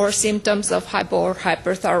signs or symptoms of hypo or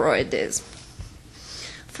hyperthyroidism.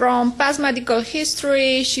 From past medical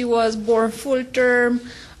history, she was born full term,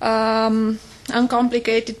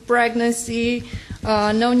 uncomplicated pregnancy,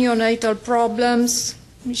 no neonatal problems.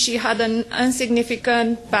 She had an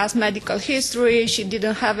insignificant past medical history. She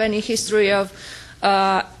didn't have any history of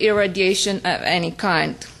irradiation of any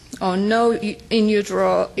kind, or no in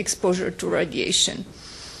utero exposure to radiation.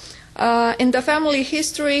 In the family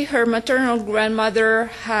history, her maternal grandmother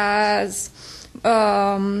has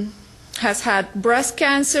had breast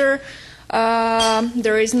cancer.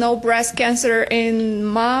 There is no breast cancer in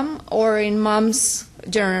mom or in mom's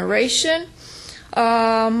generation.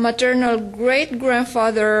 Maternal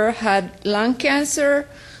great-grandfather had lung cancer,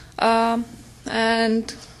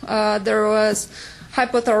 and there was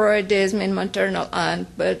hypothyroidism in maternal aunt,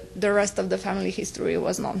 but the rest of the family history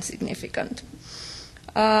was non-significant.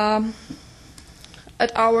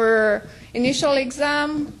 at our initial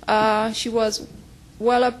exam, she was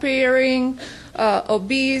well appearing,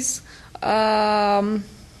 obese. The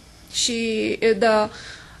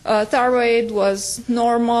thyroid was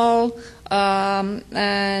normal,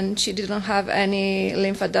 and she didn't have any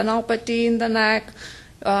lymphadenopathy in the neck.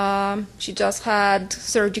 She just had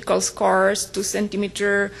surgical scars, 2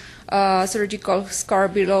 centimeter surgical scar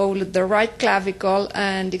below the right clavicle,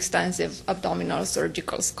 and extensive abdominal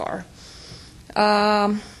surgical scar.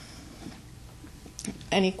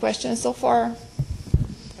 Any questions so far?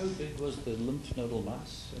 How big was the lymph nodal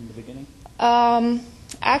mass in the beginning?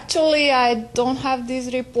 Actually, I don't have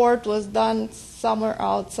this report. It was done somewhere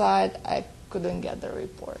outside. I couldn't get the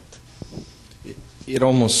report. It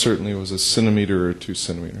almost certainly was a centimeter or 2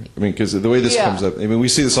 centimeters. I mean, because the way this comes up, I mean, we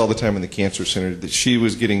see this all the time in the cancer center, that she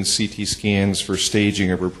was getting CT scans for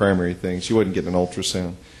staging of her primary thing. She wasn't getting an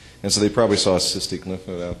ultrasound. And so they probably saw a cystic lymph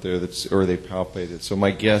node out there, or they palpated. So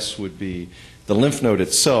my guess would be the lymph node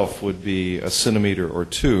itself would be a centimeter or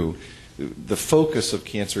 2. The focus of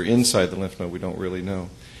cancer inside the lymph node, we don't really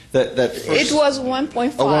know. That first, it was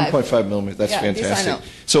 1.5. Oh, 1.5 millimeters. That's fantastic. This I know.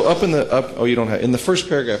 So you don't have, in the first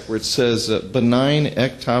paragraph where it says benign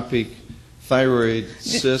ectopic thyroid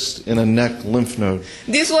cyst in a neck lymph node.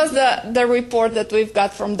 This was the report that we've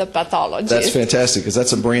got from the pathologist. That's fantastic, because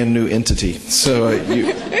that's a brand new entity. So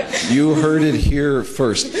you heard it here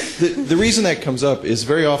first. The reason that comes up is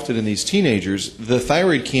very often in these teenagers, the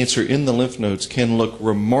thyroid cancer in the lymph nodes can look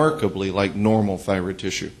remarkably like normal thyroid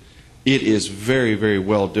tissue. It is very, very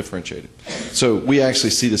well differentiated. So we actually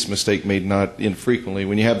see this mistake made not infrequently.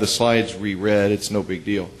 When you have the slides reread, it's no big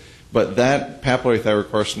deal. But that papillary thyroid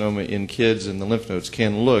carcinoma in kids in the lymph nodes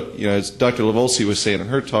can look, as Dr. Lavolsi was saying in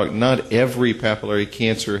her talk, not every papillary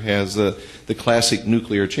cancer has the classic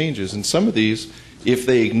nuclear changes. And some of these, if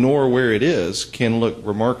they ignore where it is, can look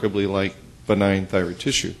remarkably like benign thyroid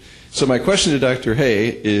tissue. So my question to Dr.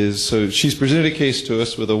 Hay is, so she's presented a case to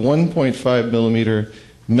us with a 1.5 millimeter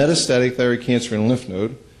metastatic thyroid cancer in a lymph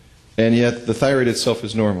node, and yet the thyroid itself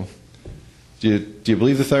is normal. Do you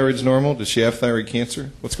believe the thyroid's normal? Does she have thyroid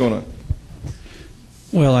cancer? What's going on?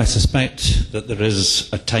 Well, I suspect that there is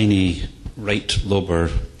a tiny right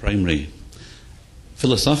lobar primary.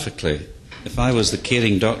 Philosophically, if I was the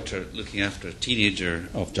caring doctor looking after a teenager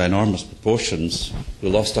of ginormous proportions who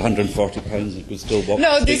lost 140 pounds and could still walk...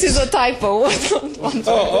 No, this is a typo. So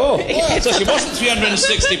she wasn't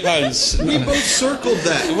 360 pounds. We both circled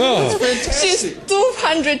that. Well, that's fantastic. She's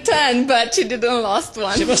 210, but she didn't lost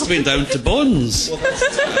one. she must have been down to bones. And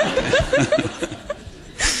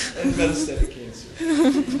metastatic cancer.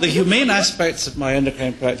 The humane aspects of my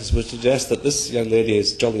endocrine practice would suggest that this young lady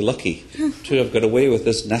is jolly lucky to have got away with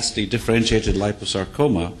this nasty differentiated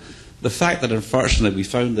liposarcoma. The fact that unfortunately we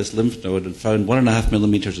found this lymph node and found 1.5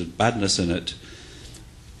 millimeters of badness in it,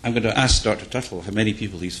 I'm going to ask Dr. Tuttle how many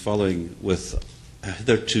people he's following with a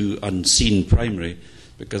hitherto unseen primary,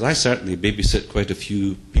 because I certainly babysit quite a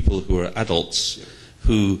few people who are adults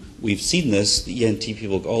who we've seen this, the ENT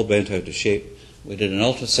people all bent out of shape. We did an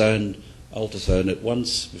ultrasound it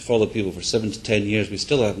once. We followed people for 7 to 10 years. We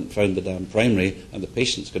still haven't found the damn primary, and the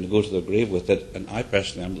patient's going to go to their grave with it, and I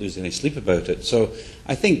personally am losing any sleep about it. So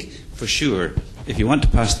I think, for sure, if you want to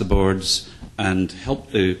pass the boards and help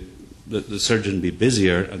the surgeon be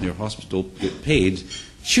busier and your hospital get paid,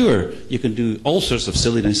 sure, you can do all sorts of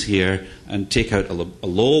silliness here and take out a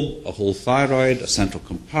lobe, a whole thyroid, a central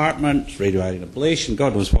compartment, radioactive ablation,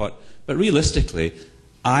 God knows what. But realistically,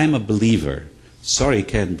 I'm a believer. Sorry,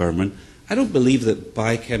 Ken Berman, I don't believe that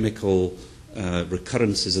biochemical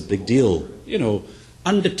recurrence is a big deal.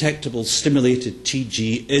 Undetectable stimulated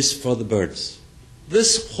TG is for the birds.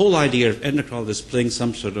 This whole idea of endocrinologists playing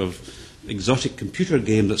some sort of exotic computer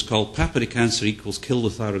game that's called papillary cancer equals kill the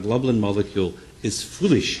thyroglobulin molecule is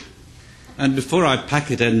foolish. And before I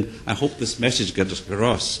pack it in, I hope this message gets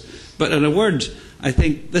across. But in a word, I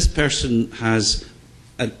think this person has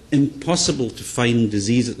an impossible to find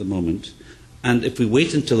disease at the moment. And if we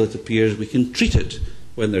wait until it appears, we can treat it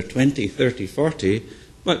when they're 20, 30, 40.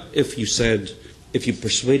 But if you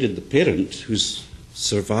persuaded the parent who's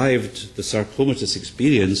survived the sarcomatous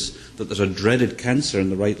experience that there's a dreaded cancer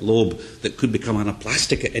in the right lobe that could become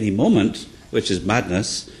anaplastic at any moment, which is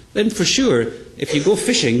madness, then for sure, if you go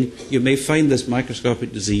fishing, you may find this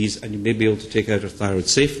microscopic disease and you may be able to take out her thyroid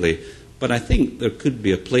safely. But I think there could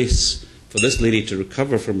be a place for this lady to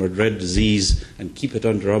recover from her dread disease and keep it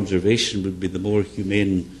under observation would be the more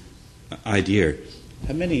humane idea.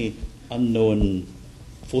 How many unknown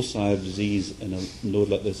foci of disease in a node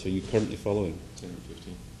like this are you currently following? 10 or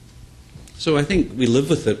 15. So I think we live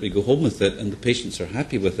with it, we go home with it, and the patients are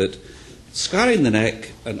happy with it. scarring the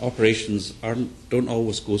neck and operations don't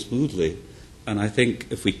always go smoothly. And I think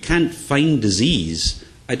if we can't find disease,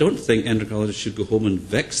 I don't think endocrinologists should go home and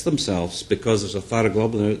vex themselves because there's a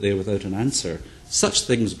thyroglobulin out there without an answer. Such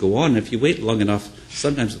things go on. If you wait long enough,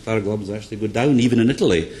 sometimes the thyroglobulins actually go down, even in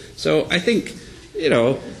Italy. So I think,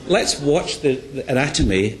 let's watch the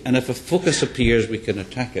anatomy, and if a focus appears, we can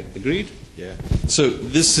attack it. Agreed? Yeah. So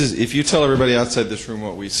this is, if you tell everybody outside this room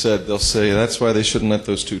what we said, they'll say that's why they shouldn't let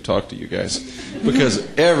those two talk to you guys, because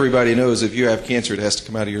everybody knows if you have cancer, it has to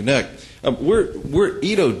come out of your neck.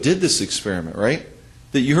 Ito did this experiment, right?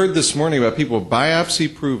 That you heard this morning about people with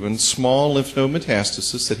biopsy-proven small lymph node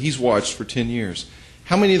metastasis that he's watched for 10 years.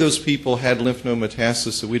 How many of those people had lymph node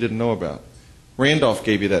metastasis that we didn't know about? Randolph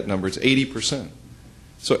gave you that number. It's 80%.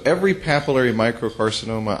 So every papillary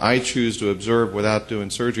microcarcinoma I choose to observe without doing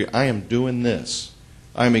surgery, I am doing this.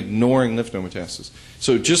 I'm ignoring lymph node metastasis.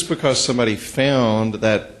 So just because somebody found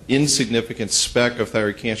that insignificant speck of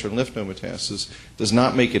thyroid cancer and lymph node metastasis does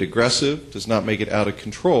not make it aggressive, does not make it out of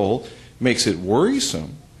control, makes it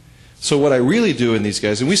worrisome. So what I really do in these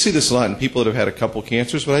guys, and we see this a lot in people that have had a couple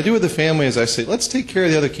cancers, what I do with the family is I say, let's take care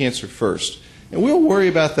of the other cancer first. And we'll worry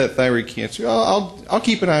about that thyroid cancer. I'll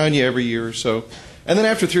keep an eye on you every year or so. And then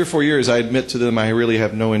after 3 or 4 years, I admit to them I really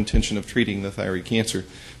have no intention of treating the thyroid cancer.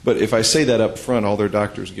 But if I say that up front, all their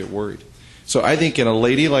doctors get worried. So I think in a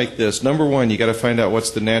lady like this, number one, you got to find out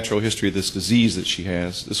what's the natural history of this disease that she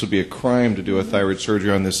has. This would be a crime to do a thyroid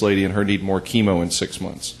surgery on this lady and her need more chemo in 6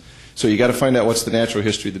 months. So you got to find out what's the natural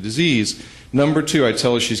history of the disease. Number two, I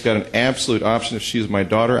tell her she's got an absolute option. If she was my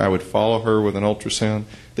daughter, I would follow her with an ultrasound.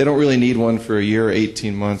 They don't really need one for a year or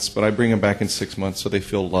 18 months, but I bring them back in 6 months so they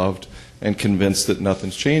feel loved and convinced that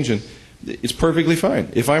nothing's changing. It's perfectly fine.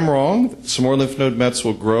 If I'm wrong, some more lymph node mets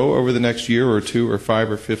will grow over the next year or 2 or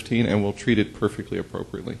 5 or 15, and we'll treat it perfectly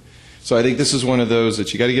appropriately. So I think this is one of those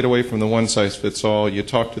that you got to get away from the one-size-fits-all. You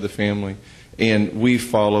talk to the family, and we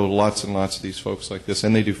follow lots and lots of these folks like this,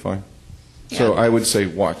 and they do fine. Yeah. So I would say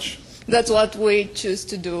watch. That's what we choose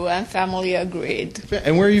to do, and family agreed.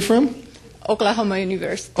 And where are you from? Oklahoma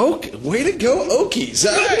University. Okay, way to go, Okies!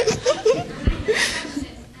 All right.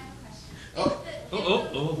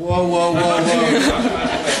 Whoa.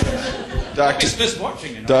 Dr. Smith's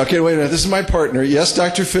watching. Doctor, wait a minute. This is my partner. Yes,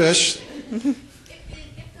 Dr. Fish.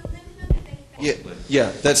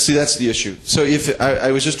 Yeah. That's the issue. So if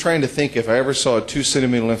I was just trying to think if I ever saw a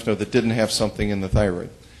 2-centimeter lymph node that didn't have something in the thyroid,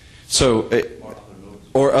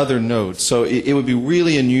 or other nodes. So it would be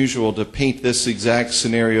really unusual to paint this exact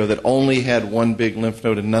scenario that only had one big lymph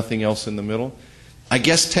node and nothing else in the middle. I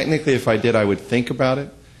guess technically if I did, I would think about it.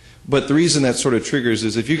 But the reason that sort of triggers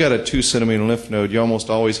is if you got a 2-centimeter lymph node, you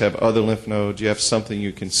almost always have other lymph nodes. You have something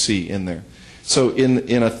you can see in there. So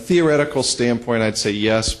in a theoretical standpoint, I'd say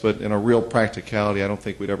yes, but in a real practicality, I don't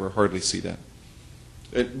think we'd ever hardly see that.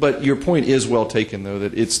 But your point is well taken, though,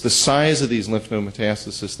 that it's the size of these lymph node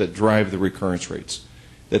metastases that drive the recurrence rates.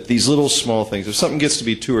 That these little small things, if something gets to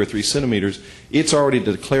be 2 or 3 centimeters, it's already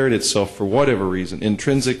declared itself for whatever reason,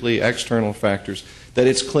 intrinsically, external factors, that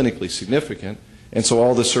it's clinically significant. And so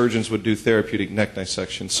all the surgeons would do therapeutic neck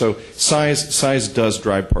dissection. So size does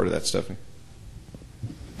drive part of that, Stephanie.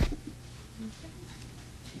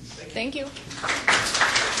 Thank you. That's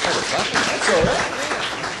all right.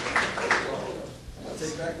 I'll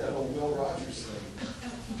take back that whole Will Rogers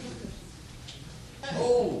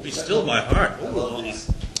thing. Be still my heart.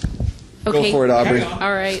 Okay. Go for it, Aubrey.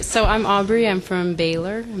 All right. So I'm Aubrey. I'm from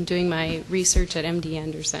Baylor. I'm doing my research at MD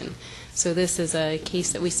Anderson. So this is a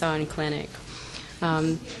case that we saw in clinic.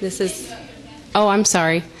 This is, oh, I'm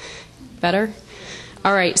sorry. Better?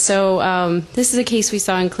 All right, so this is a case we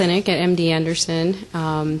saw in clinic at MD Anderson.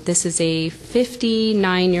 This is a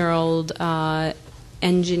 59-year-old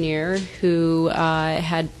engineer who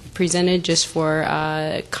had presented just for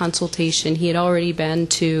consultation. He had already been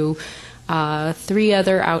to 3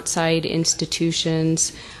 other outside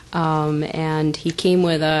institutions, and he came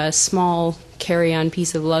with a small carry-on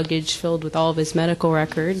piece of luggage filled with all of his medical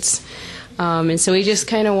records. And so he just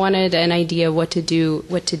kind of wanted an idea of what to do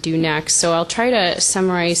next. So I'll try to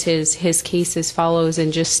summarize his case as follows,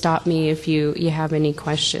 and just stop me if you have any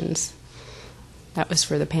questions. That was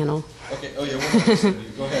for the panel. Okay. Oh, yeah.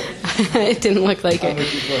 Go ahead. It didn't look like it.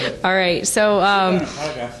 Go ahead. All right. So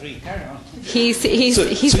Paragraph 3. Carry on. he's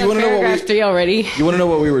you on wanna know paragraph 3 already. You want to know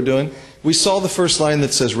what we were doing? We saw the first line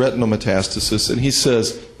that says retinal metastasis, and he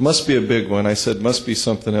says, must be a big one. I said, must be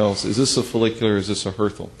something else. Is this a follicular or is this a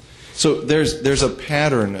Hürthle? So there's a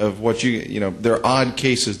pattern of what there are odd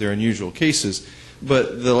cases, there are unusual cases,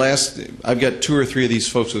 but I've got 2 or 3 of these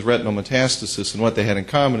folks with retinal metastasis, and what they had in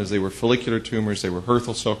common is they were follicular tumors, they were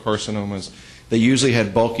Hürthle cell carcinomas, They usually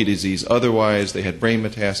had bulky disease. Otherwise, they had brain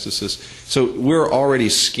metastasis. So we're already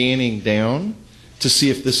scanning down to see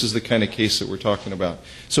if this is the kind of case that we're talking about.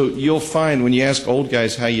 So you'll find when you ask old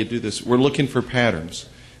guys how you do this, we're looking for patterns.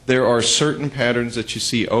 There are certain patterns that you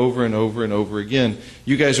see over and over and over again.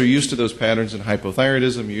 You guys are used to those patterns in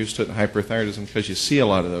hypothyroidism. You're used to it in hyperthyroidism because you see a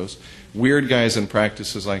lot of those. Weird guys in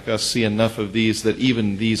practices like us see enough of these that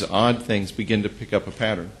even these odd things begin to pick up a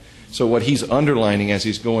pattern. So what he's underlining as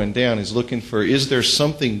he's going down is looking for, is there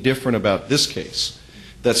something different about this case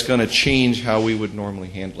that's going to change how we would normally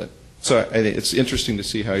handle it? So it's interesting to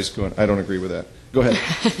see how he's going. I don't agree with that. Go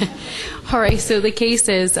ahead. All right, so the case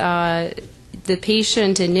is the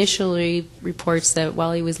patient initially reports that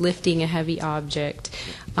while he was lifting a heavy object,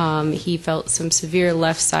 he felt some severe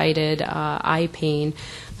left-sided eye pain,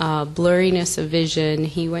 blurriness of vision.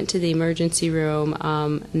 He went to the emergency room.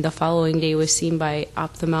 And the following day was seen by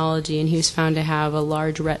ophthalmology, and he was found to have a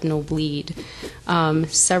large retinal bleed.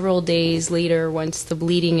 Several days later, once the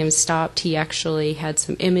bleeding had stopped, he actually had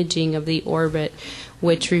some imaging of the orbit,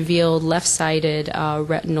 which revealed left-sided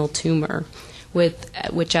retinal tumor,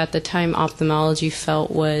 which at the time ophthalmology felt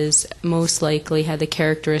was most likely had the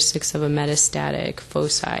characteristics of a metastatic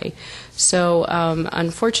foci. So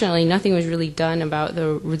unfortunately, nothing was really done about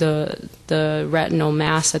the retinal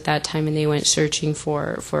mass at that time, and they went searching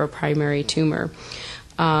for a primary tumor.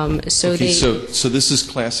 So this is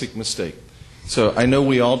classic mistake. So I know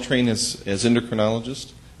we all train as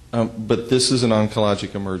endocrinologists, but this is an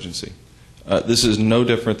oncologic emergency. This is no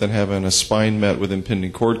different than having a spine met with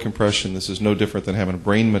impending cord compression. This is no different than having a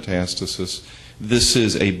brain metastasis. This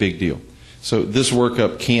is a big deal. So this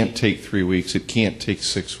workup can't take 3 weeks. It can't take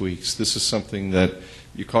 6 weeks. This is something that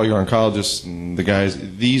you call your oncologist and the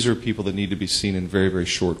guys. These are people that need to be seen in very, very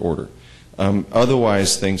short order.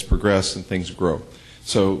 Otherwise, things progress and things grow.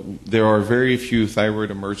 So there are very few thyroid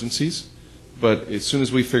emergencies. But as soon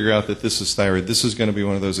as we figure out that this is thyroid, this is going to be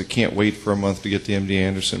one of those that can't wait for a month to get to MD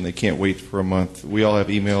Anderson. They can't wait for a month. We all have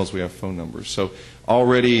emails. We have phone numbers. So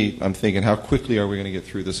already I'm thinking, how quickly are we going to get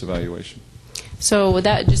through this evaluation? So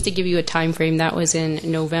that, just to give you a time frame, that was in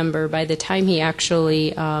November. By the time he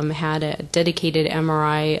actually had a dedicated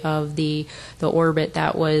MRI of the orbit,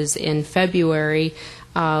 that was in February,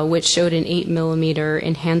 which showed an 8 millimeter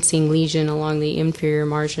enhancing lesion along the inferior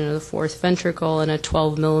margin of the fourth ventricle and a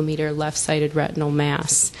 12 millimeter left-sided retinal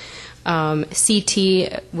mass. CT,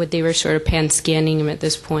 they were sort of pan-scanning him at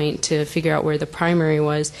this point to figure out where the primary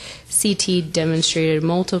was. CT demonstrated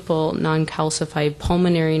multiple non-calcified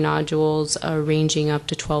pulmonary nodules ranging up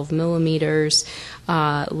to 12 millimeters,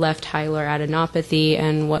 left hilar adenopathy,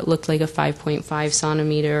 and what looked like a 5.5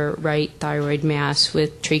 centimeter right thyroid mass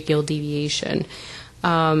with tracheal deviation.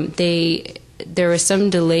 There was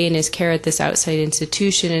some delay in his care at this outside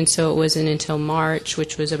institution, and so it wasn't until March,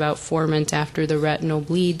 which was about 4 months after the retinal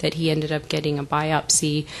bleed, that he ended up getting a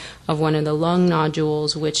biopsy of one of the lung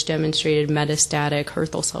nodules, which demonstrated metastatic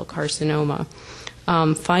Hürthle cell carcinoma.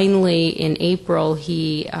 Finally, in April,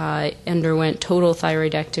 he underwent total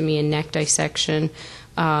thyroidectomy and neck dissection,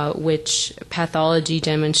 which pathology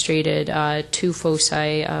demonstrated 2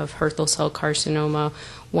 foci of Hürthle cell carcinoma,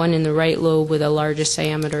 one in the right lobe with the largest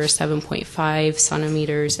diameter of 7.5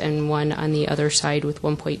 centimeters, and one on the other side with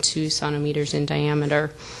 1.2 centimeters in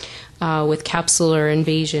diameter. With capsular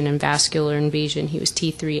invasion and vascular invasion, he was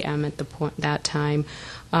T3M at that time.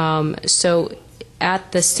 So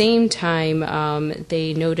at the same time,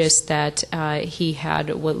 they noticed that he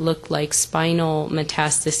had what looked like spinal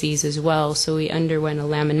metastases as well, so he underwent a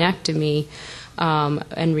laminectomy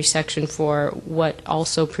and resection for what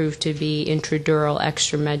also proved to be intradural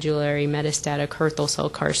extramedullary metastatic Hürthle cell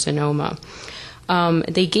carcinoma.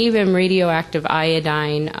 They gave him radioactive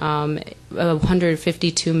iodine,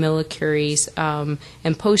 152 millicuries,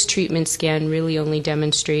 and post-treatment scan really only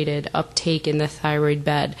demonstrated uptake in the thyroid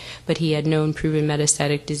bed, but he had known proven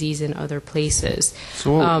metastatic disease in other places.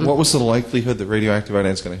 So what was the likelihood that radioactive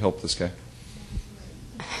iodine is going to help this guy?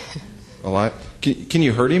 A lot? Can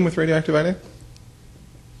you hurt him with radioactive iodine?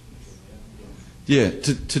 Yeah,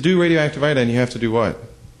 to do radioactive iodine, you have to do what?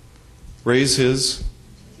 Raise his...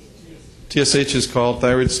 TSH is called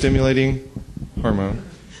thyroid stimulating hormone.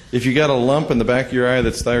 If you got a lump in the back of your eye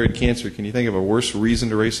that's thyroid cancer, can you think of a worse reason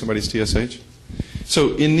to raise somebody's TSH?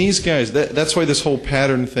 So in these guys, that's why this whole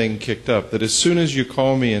pattern thing kicked up, that as soon as you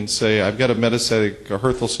call me and say, I've got a metastatic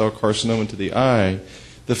Hürthle cell carcinoma to the eye,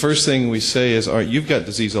 the first thing we say is, all right, you've got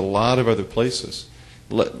disease a lot of other places.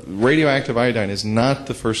 Radioactive iodine is not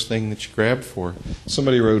the first thing that you grab for.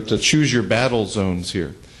 Somebody wrote to choose your battle zones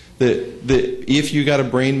here. That if you got a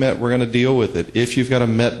brain met, we're going to deal with it. If you've got a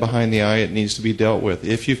met behind the eye, it needs to be dealt with.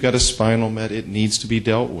 If you've got a spinal met, it needs to be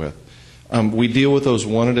dealt with. We deal with those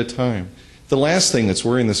one at a time. The last thing that's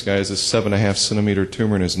worrying this guy is a 7.5 centimeter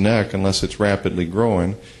tumor in his neck, unless it's rapidly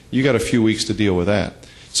growing. You got a few weeks to deal with that.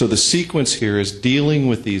 So the sequence here is dealing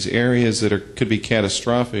with these areas that could be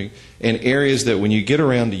catastrophic, and areas that when you get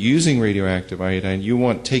around to using radioactive iodine, you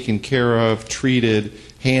want taken care of, treated,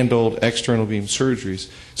 handled, external beam surgeries,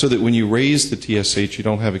 so that when you raise the TSH, you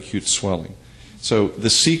don't have acute swelling. So the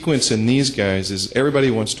sequence in these guys is everybody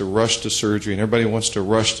wants to rush to surgery and everybody wants to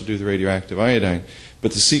rush to do the radioactive iodine.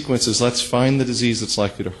 But the sequence is let's find the disease that's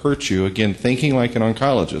likely to hurt you, again, thinking like an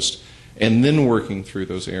oncologist, and then working through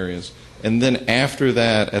those areas. And then after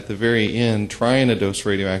that, at the very end, trying to dose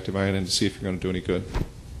radioactive iodine to see if you're going to do any good.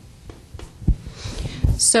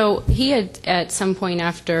 So he had, at some point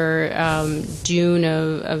after June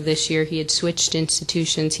of this year, he had switched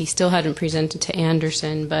institutions. He still hadn't presented to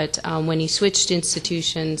Anderson, but when he switched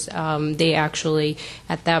institutions, they actually,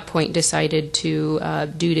 at that point, decided to,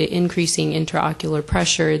 due to increasing intraocular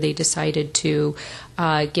pressure, they decided to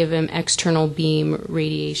give him external beam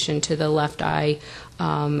radiation to the left eye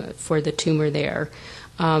for the tumor there.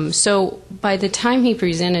 So by the time he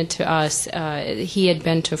presented to us, he had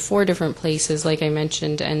been to 4 different places, like I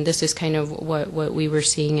mentioned, and this is kind of what we were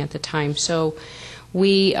seeing at the time. So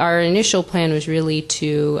our initial plan was really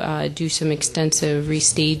to do some extensive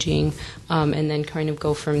restaging and then kind of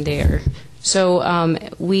go from there. So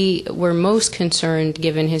we were most concerned,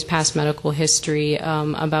 given his past medical history,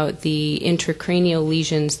 about the intracranial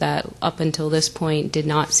lesions that up until this point did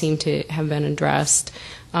not seem to have been addressed.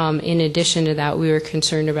 In addition to that, we were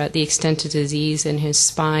concerned about the extent of disease in his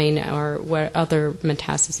spine or what other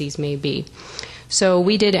metastases may be. So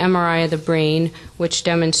we did MRI of the brain, which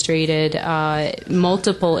demonstrated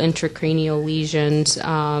multiple intracranial lesions,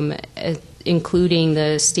 including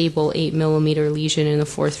the stable 8 millimeter lesion in the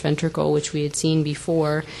 4th ventricle, which we had seen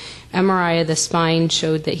before. MRI of the spine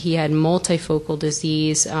showed that he had multifocal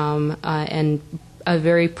disease and a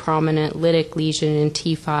very prominent lytic lesion in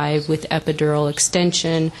T5 with epidural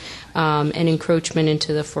extension and encroachment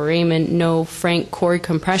into the foramen. No frank cord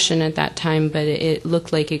compression at that time, but it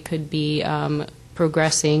looked like it could be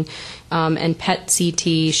progressing. And PET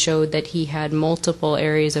CT showed that he had multiple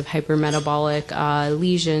areas of hypermetabolic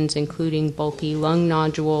lesions, including bulky lung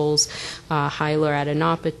nodules, hilar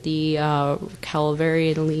adenopathy,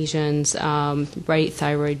 calvarian lesions, right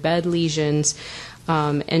thyroid bed lesions.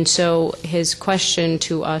 And so his question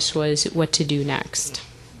to us was what to do next.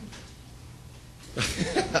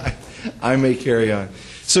 I may carry on.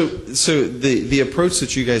 So the approach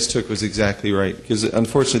that you guys took was exactly right, because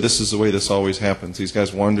unfortunately this is the way this always happens. These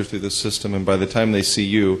guys wander through the system, and by the time they see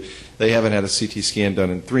you, they haven't had a CT scan done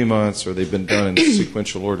in 3 months, or they've been done in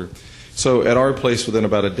sequential order. So at our place, within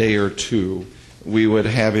about a day or two, we would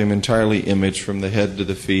have him entirely imaged from the head to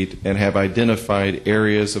the feet and have identified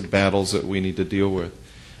areas of battles that we need to deal with.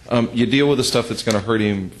 You deal with the stuff that's going to hurt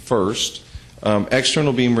him first.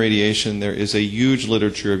 External beam radiation, there is a huge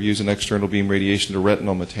literature of using external beam radiation to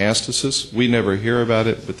retinal metastasis. We never hear about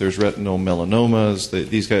it, but there's retinal melanomas.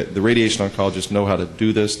 The radiation oncologists know how to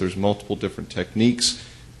do this. There's multiple different techniques.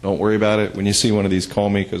 Don't worry about it. When you see one of these, call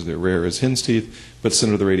me, because they're rare as hen's teeth, but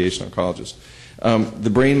send it to the radiation oncologist. The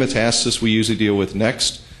brain metastasis we usually deal with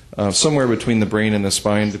next, somewhere between the brain and the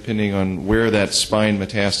spine, depending on where that spine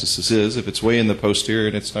metastasis is. If it's way in the posterior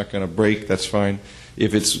and it's not going to break, that's fine.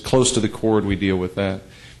 If it's close to the cord, we deal with that.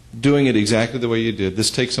 Doing it exactly the way you did. This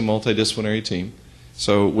takes a multidisciplinary team.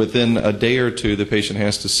 So within a day or two, the patient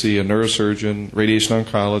has to see a neurosurgeon, radiation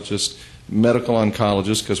oncologist, medical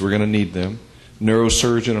oncologist, because we're going to need them,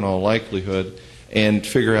 neurosurgeon in all likelihood, and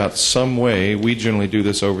figure out some way. We generally do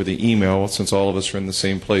this over the email, since all of us are in the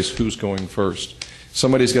same place, who's going first.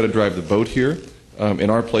 Somebody's got to drive the boat here. In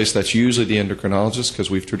our place, that's usually the endocrinologist, because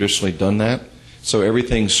we've traditionally done that. So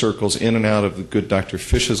everything circles in and out of the good Dr.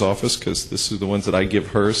 Fish's office, because this is the ones that I give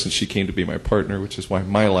her since she came to be my partner, which is why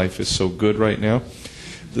my life is so good right now.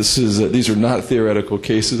 These are not theoretical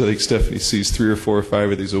cases. I think Stephanie sees 3 or 4 or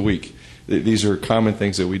 5 of these a week. These are common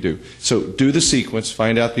things that we do. So do the sequence,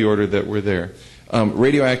 find out the order that we're there.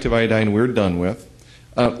 Radioactive iodine we're done with.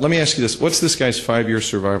 Let me ask you this. What's this guy's 5-year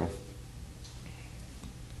survival?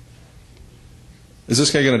 Is this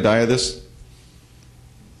guy going to die of this?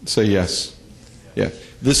 Say yes. Yeah.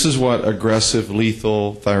 This is what aggressive,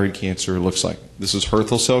 lethal thyroid cancer looks like. This is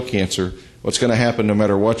Hürthle cell cancer. What's going to happen no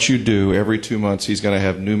matter what you do, every 2 months he's going to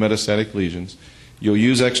have new metastatic lesions. You'll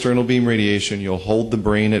use external beam radiation. You'll hold the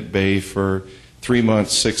brain at bay for 3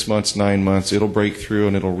 months, 6 months, 9 months. It'll break through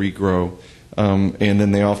and it'll regrow. and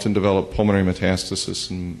then they often develop pulmonary metastasis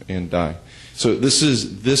and die. So this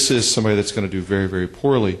is somebody that's going to do very, very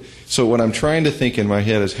poorly. So what I'm trying to think in my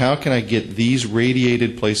head is, how can I get these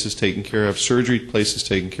radiated places taken care of, surgery places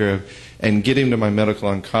taken care of, and get him to my medical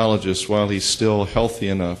oncologist while he's still healthy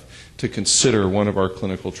enough to consider one of our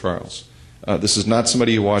clinical trials. This is not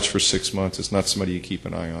somebody you watch for 6 months. It's not somebody you keep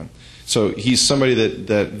an eye on. So he's somebody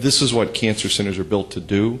that this is what cancer centers are built to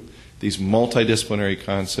do, these multidisciplinary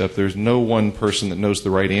concepts. There's no one person that knows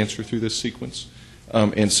the right answer through this sequence.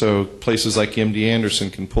 And so places like MD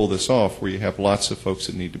Anderson can pull this off, where you have lots of folks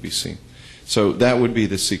that need to be seen. So that would be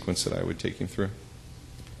the sequence that I would take him through.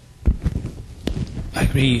 I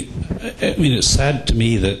agree. I mean, it's sad to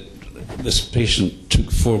me that this patient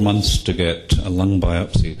took 4 months to get a lung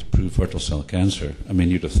biopsy to prove fertile cell cancer. I mean,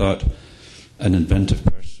 you'd have thought an inventive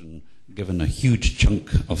person, given a huge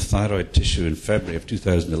chunk of thyroid tissue in February of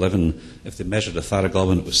 2011, if they measured a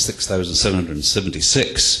thyroglobulin that was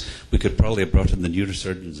 6,776, we could probably have brought in the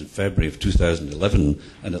neurosurgeons in February of 2011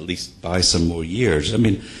 and at least buy some more years. I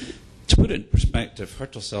mean, to put it in perspective,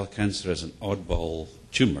 fertile cell cancer is an oddball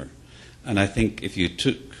tumour. And I think if you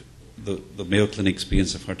took the Mayo Clinic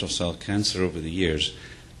experience of fertile cell cancer over the years,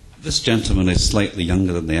 this gentleman is slightly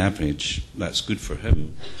younger than the average. That's good for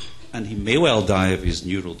him. And he may well die of his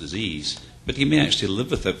neural disease, but he may actually live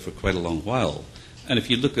with it for quite a long while. And if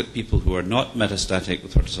you look at people who are not metastatic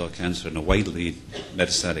with fertile cell cancer in a widely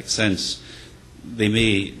metastatic sense, they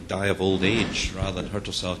may die of old age rather than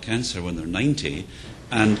fertile cell cancer when they're 90.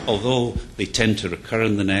 And although they tend to recur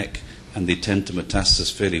in the neck and they tend to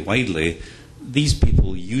metastasize fairly widely, these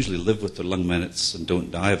people usually live with their lung mets and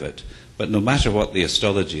don't die of it. But no matter what the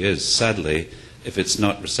histology is, sadly, if it's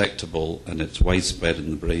not resectable and it's widespread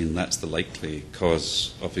in the brain, that's the likely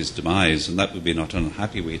cause of his demise, and that would be not an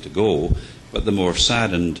unhappy way to go, but the more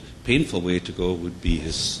sad and painful way to go would be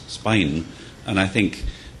his spine. And I think,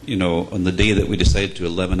 you know, on the day that we decided to do a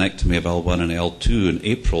laminectomy of L1 and L2 in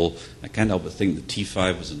April, I can't help but think that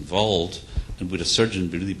T5 was involved. And would a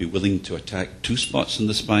surgeon really be willing to attack 2 spots in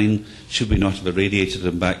the spine? Should we not have irradiated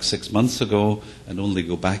him back 6 months ago and only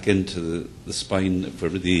go back into the spine if we're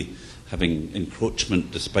really having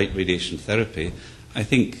encroachment despite radiation therapy? I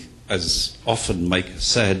think, as often Mike has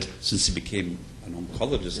said, since he became an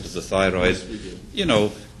oncologist of the thyroid, you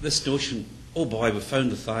know, this notion, oh boy, we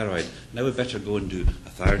found the thyroid, now we better go and do a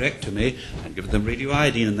thyroidectomy and give them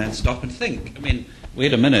radioiodine and then stop and think. I mean,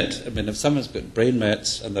 wait a minute. I mean, if someone's got brain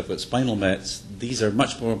mets and they've got spinal mets, these are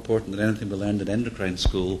much more important than anything we learned in endocrine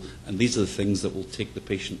school, and these are the things that will take the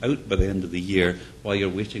patient out by the end of the year while you're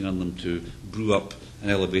waiting on them to brew up an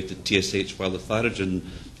elevated TSH while the thyrogen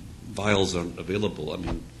vials aren't available. I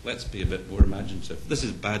mean, let's be a bit more imaginative. This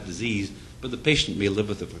is bad disease, but the patient may live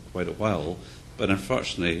with it for quite a while, but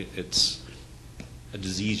unfortunately it's a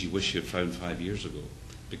disease you wish you had found 5 years ago,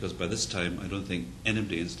 because by this time I don't think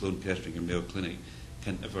anybody in Sloan Kettering or Mayo Clinic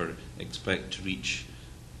can ever expect to reach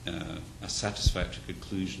a satisfactory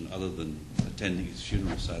conclusion other than attending his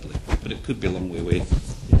funeral, sadly. But it could be a long way away.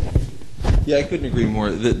 Yeah, I couldn't agree more.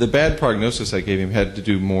 The bad prognosis I gave him had to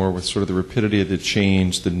do more with sort of the rapidity of the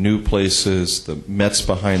change, the new places, the mets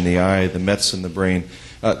behind the eye, the mets in the brain.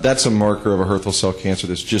 That's a marker of a Hürthle cell cancer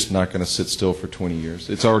that's just not going to sit still for 20 years.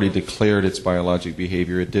 It's already declared its biologic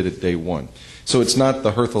behavior. It did it day one. So it's not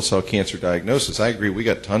the Hürthle cell cancer diagnosis. I agree, we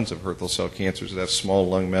got tons of Hürthle cell cancers that have small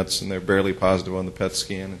lung mets and they're barely positive on the PET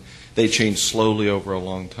scan. They change slowly over a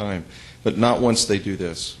long time, but not once they do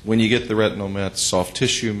this. When you get the retinal mets, soft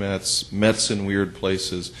tissue mets, mets in weird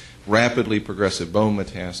places, rapidly progressive bone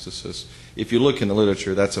metastasis, if you look in the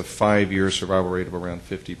literature, that's a 5-year survival rate of around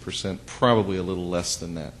 50%, probably a little less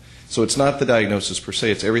than that. So it's not the diagnosis per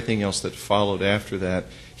se, it's everything else that followed after that,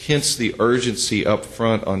 hence the urgency up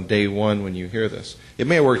front on day one when you hear this. It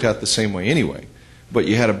may have worked out the same way anyway, but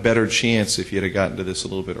you had a better chance if you had gotten to this a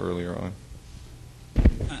little bit earlier on.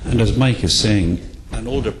 And as Mike is saying, an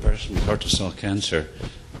older person with Hürthle cell cancer,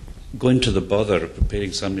 going to the bother of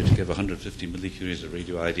preparing somebody to give 150 millicuries of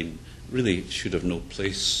radioiodine really should have no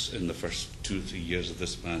place in the first 2 or 3 years of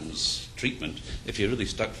this man's treatment. If you're really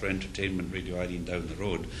stuck for entertainment, radioiodine down the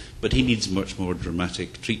road. But he needs much more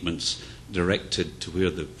dramatic treatments directed to where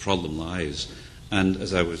the problem lies. And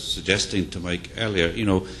as I was suggesting to Mike earlier, you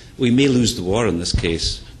know, we may lose the war in this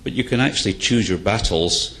case, but you can actually choose your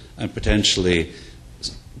battles and potentially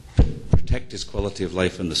protect his quality of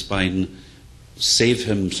life in the spine, save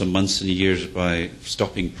him some months and years by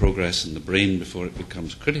stopping progress in the brain before it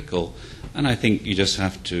becomes critical. And I think you just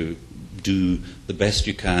have to do the best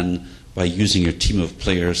you can by using your team of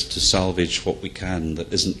players to salvage what we can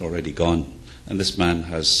that isn't already gone. And this man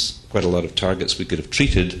has quite a lot of targets we could have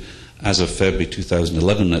treated, as of February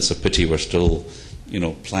 2011. It's a pity we're still,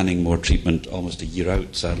 planning more treatment almost a year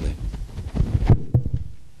out, sadly.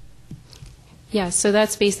 Yeah, so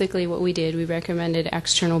that's basically what we did. We recommended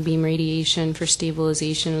external beam radiation for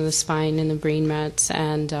stabilization of the spine and the brain mets,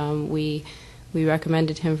 and we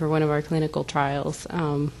recommended him for one of our clinical trials,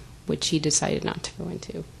 which he decided not to go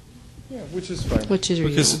into. Yeah, which is fine. Which is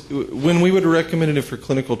because reasonable. when we would have recommended it for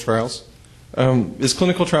clinical trials, is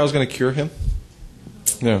clinical trials going to cure him?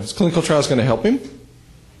 No. Is clinical trials going to help him?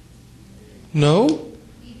 No?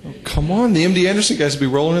 Oh, come on, the MD Anderson guys will be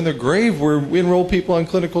rolling in their grave. We enroll people on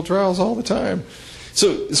clinical trials all the time.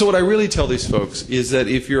 So what I really tell these folks is that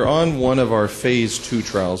if you're on one of our phase 2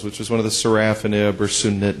 trials, which is one of the sorafenib or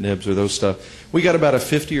sunitinibs or those stuff, we got about a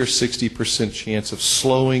 50 or 60% chance of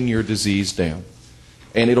slowing your disease down.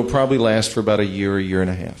 And it'll probably last for about a year and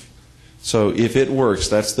a half. So if it works,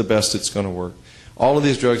 that's the best it's going to work. All of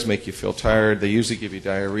these drugs make you feel tired. They usually give you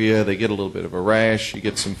diarrhea. They get a little bit of a rash. You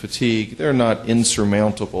get some fatigue. They're not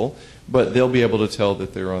insurmountable, but they'll be able to tell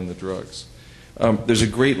that they're on the drugs. There's a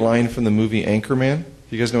great line from the movie Anchorman.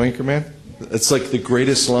 You guys know Anchorman? It's like the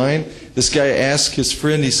greatest line. This guy asked his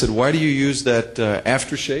friend, he said, "Why do you use that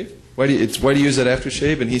aftershave? Why do you use that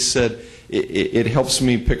aftershave?" And he said, it helps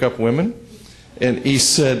me pick up women. And he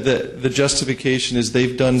said that the justification is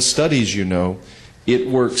they've done studies, It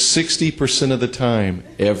works 60% of the time,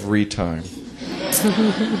 every time.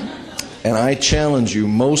 And I challenge you,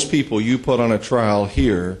 most people you put on a trial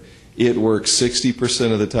here, it works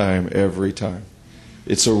 60% of the time, every time.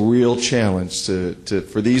 It's a real challenge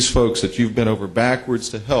for these folks that you've been over backwards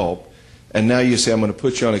to help, and now you say, I'm going to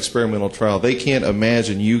put you on experimental trial. They can't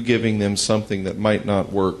imagine you giving them something that might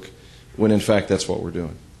not work, when in fact that's what we're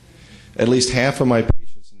doing. At least half of my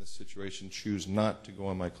patients in this situation choose not to go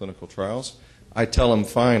on my clinical trials. I tell them,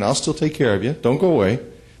 fine, I'll still take care of you. Don't go away.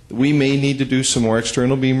 We may need to do some more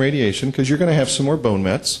external beam radiation because you're going to have some more bone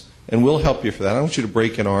mets, and we'll help you for that. I don't want you to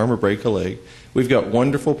break an arm or break a leg. We've got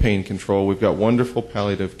wonderful pain control. We've got wonderful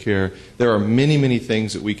palliative care. There are many, many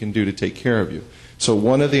things that we can do to take care of you. So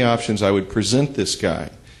one of the options I would present this guy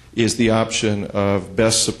is the option of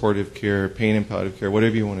best supportive care, pain and palliative care,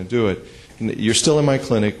 whatever you want to do it. You're still in my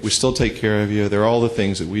clinic. We still take care of you. They're all the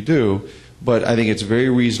things that we do. But I think it's very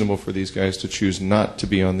reasonable for these guys to choose not to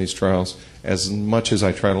be on these trials as much as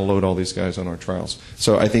I try to load all these guys on our trials.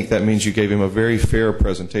 So I think that means you gave him a very fair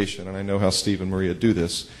presentation, and I know how Steve and Maria do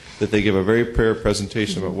this, that they give a very fair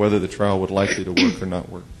presentation about whether the trial would likely to work or not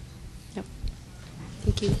work. Yep.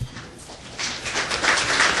 Thank you.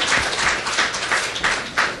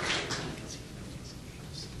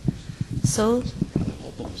 So,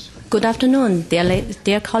 good afternoon,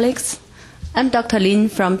 dear colleagues. I'm Dr. Lin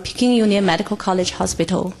from Peking Union Medical College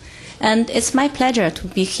Hospital, and it's my pleasure to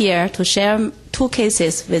be here to share 2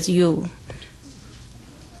 cases with you.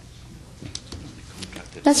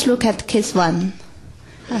 Let's look at case 1.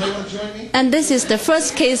 And this is the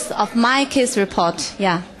first case of my case report.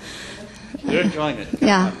 Yeah. You're enjoying it.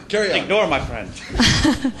 Yeah. Carry on. Ignore my friend.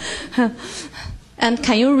 And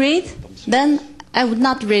can you read? Then I would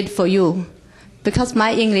not read for you, because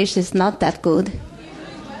my English is not that good.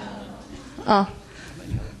 Oh.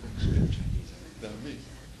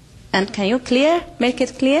 And can you make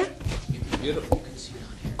it clear? Beautiful.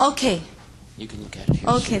 Okay. You can look at it here.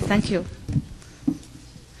 Okay, thank you.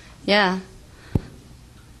 Yeah.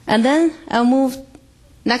 And then I'll move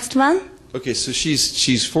next one. Okay, so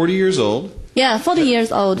she's 40 years old. Yeah, 40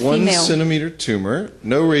 years old, 1 female. centimeter tumor,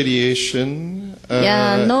 no radiation.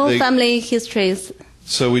 No family histories.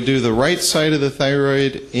 So we do the right side of the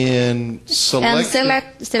thyroid in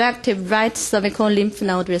selective right cervical lymph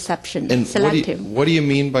node reception. And selective. what do you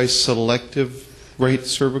mean by selective right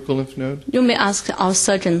cervical lymph node? You may ask our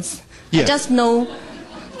surgeons. Yeah. I just know.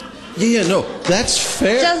 Yeah, no, that's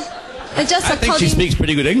fair. I think she speaks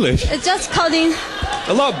pretty good English. It's just coding.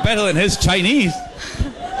 A lot better than his Chinese.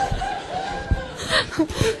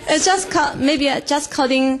 It's just maybe just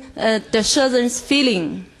coding the surgeon's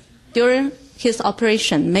feeling during his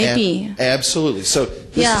operation, maybe. Absolutely. So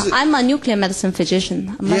I'm a nuclear medicine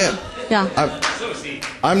physician.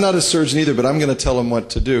 I'm not a surgeon either, but I'm going to tell him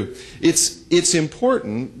what to do. It's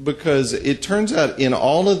important because it turns out in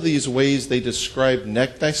all of these ways they describe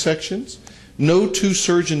neck dissections, no 2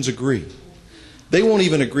 surgeons agree. They won't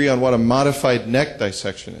even agree on what a modified neck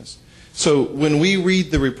dissection is. So when we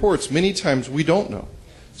read the reports, many times we don't know.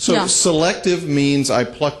 So selective means I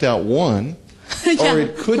plucked out 1. Or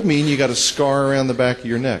it could mean you got a scar around the back of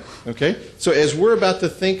your neck. Okay? So as we're about to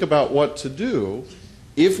think about what to do,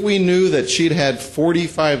 if we knew that she'd had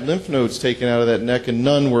 45 lymph nodes taken out of that neck and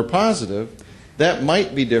none were positive, that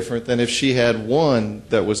might be different than if she had one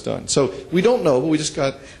that was done. So we don't know, but we just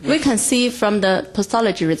got... We can see from the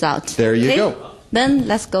pathology result. There you Okay? go. Then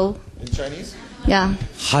let's go. In Chinese? Yeah.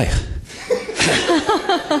 Hi.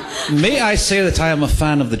 May I say that I am a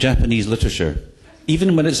fan of the Japanese literature,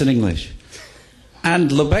 even when it's in English.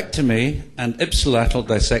 And lobectomy and ipsilateral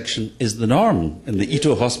dissection is the norm in the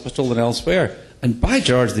Ito Hospital and elsewhere. And by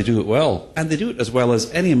George, they do it well. And they do it as well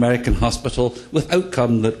as any American hospital with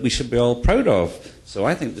outcome that we should be all proud of. So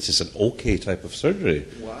I think this is an okay type of surgery.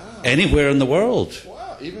 Wow. Anywhere in the world.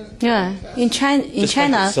 Wow, even... Yeah. In China,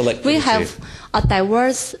 Despite its we selectivity. have a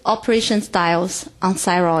diverse operation styles on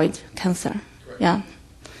thyroid cancer. Yeah.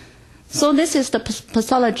 So this is the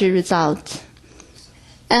pathology result.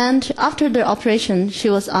 And after the operation, she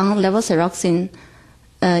was on levothyroxine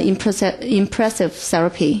impressive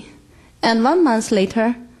therapy. And 1 month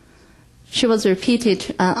later, she was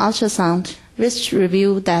repeated an ultrasound, which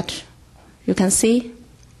revealed that you can see.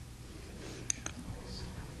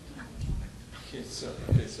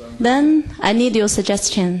 Then I need your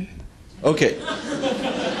suggestion. Okay.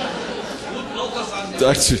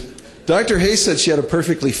 Dr. Hayes said she had a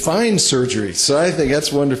perfectly fine surgery, so I think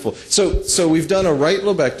that's wonderful. So we've done a right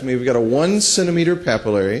lobectomy. We've got a 1 centimeter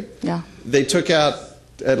papillary. Yeah. They took out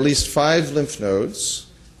at least 5 lymph nodes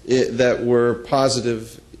that were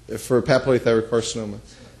positive for papillary thyroid carcinoma.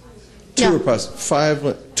 2 were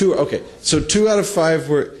positive. 2. Okay. So 2 out of 5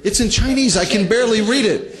 were. It's in Chinese. I can barely read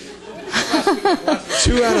it.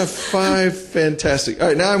 2 out of 5. Fantastic. All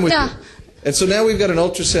right. Now I'm with you. And so now we've got an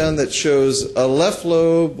ultrasound that shows a left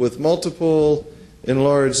lobe with multiple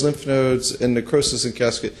enlarged lymph nodes and necrosis and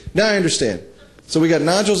cascade. Now I understand. So we got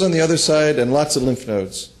nodules on the other side and lots of lymph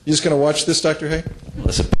nodes. You just going to watch this, Dr. Hay? Well,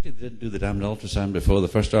 it's a pity they didn't do the damned ultrasound before the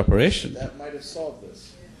first operation. That might have solved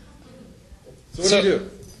this. So what do you do?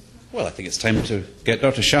 Well, I think it's time to get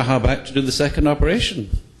Dr. Shaha back to do the second operation.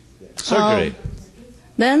 Surgery.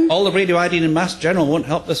 Then? All the radioiodine in Mass General won't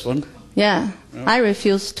help this one. Yeah, no. I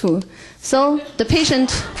refuse to. So the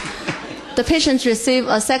patient received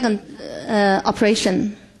a second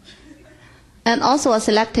operation and also a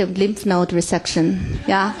selective lymph node resection.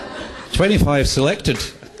 Yeah. 25 selected.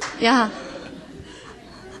 Yeah.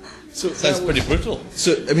 So that's pretty brutal.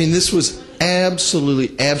 So I mean, this was absolutely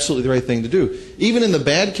the right thing to do. Even in the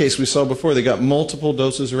bad case we saw before, they got multiple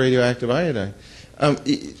doses of radioactive iodine.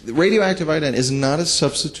 Radioactive iodine is not a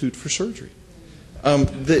substitute for surgery.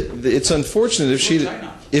 It's unfortunate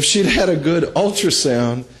if she'd had a good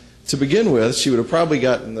ultrasound to begin with, she would have probably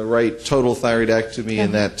gotten the right total thyroidectomy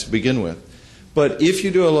in that to begin with. But if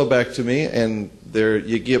you do a lobectomy and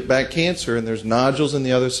you get back cancer and there's nodules on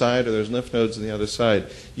the other side or there's lymph nodes on the other side,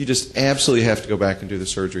 you just absolutely have to go back and do the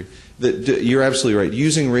surgery. You're absolutely right.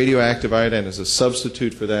 Using radioactive iodine as a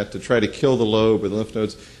substitute for that to try to kill the lobe or the lymph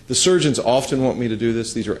nodes. The surgeons often want me to do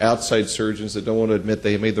this. These are outside surgeons that don't want to admit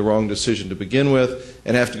they made the wrong decision to begin with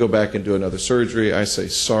and have to go back and do another surgery. I say,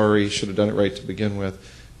 sorry, should have done it right to begin with.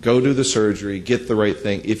 Go do the surgery, get the right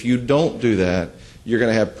thing. If you don't do that, you're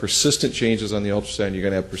going to have persistent changes on the ultrasound. You're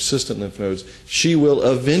going to have persistent lymph nodes. She will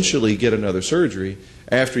eventually get another surgery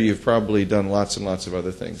after you've probably done lots and lots of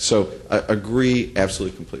other things. So I agree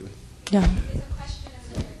absolutely completely. Yeah.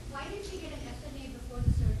 Why did she get an SMA before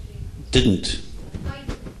the surgery? Didn't. Why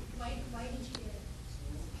did she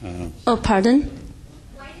get it? Oh, pardon?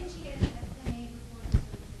 Why didn't she get an SMA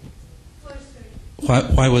before the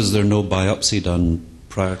surgery? Why was there no biopsy done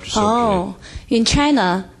prior to surgery? Oh, in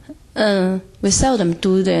China, we seldom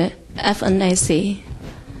do the FNAC.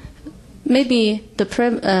 Maybe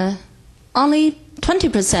only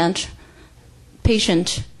 20%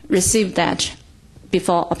 patient receive that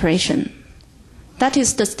before operation. That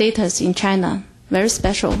is the status in China. Very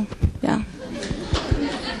special. Yeah.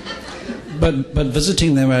 But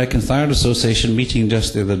visiting the American Thyroid Association meeting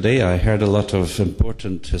just the other day, I heard a lot of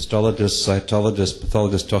important histologists, cytologists,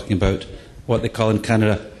 pathologists talking about what they call in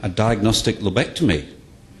Canada a diagnostic lobectomy.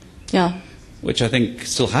 Yeah. Which I think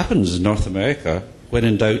still happens in North America. When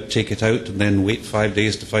in doubt, take it out and then wait 5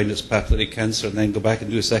 days to find it's papillary cancer and then go back and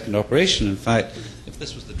do a second operation. In fact, if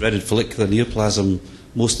this was the dreaded follicular neoplasm,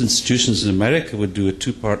 most institutions in America would do a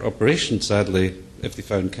 2-part operation, sadly, if they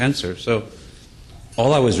found cancer. So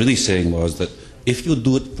all I was really saying was that if you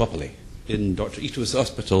do it properly in Dr. Ito's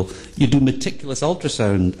hospital, you do meticulous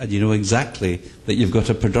ultrasound and you know exactly that you've got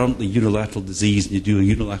a predominantly unilateral disease and you do a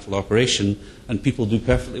unilateral operation and people do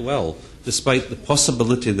perfectly well, despite the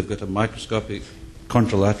possibility they've got a microscopic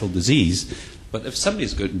contralateral disease. But if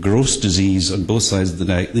somebody's got gross disease on both sides of the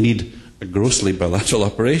neck, they need a grossly bilateral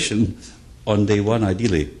operation on day 1,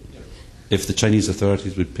 ideally, if the Chinese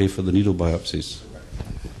authorities would pay for the needle biopsies.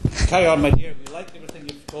 Carry on, my dear. We like everything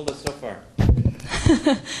you've told us so far.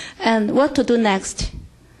 And what to do next?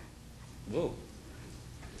 Whoa.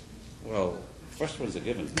 Well, first one's a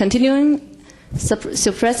given. Continuing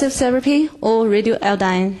suppressive therapy or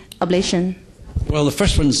radioiodine ablation? Well, the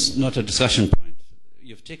first one's not a discussion point.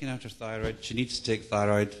 You've taken out her thyroid. She needs to take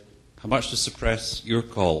thyroid. How much to suppress? Your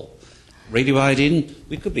call. Radioiodine,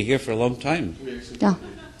 we could be here for a long time. Yeah.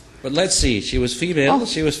 But let's see. She was female. Oh.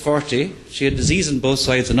 She was 40. She had disease on both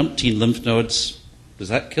sides and umpteen lymph nodes. Does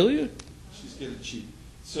that kill you? She's going to cheat.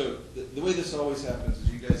 So the way this always happens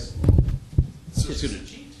is you guys... She's going to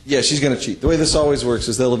cheat. Yeah, she's going to cheat. The way this always works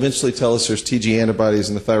is they'll eventually tell us there's TG antibodies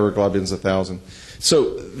and the thyroid globulin's 1,000.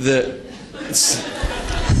 So it's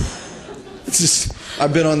just,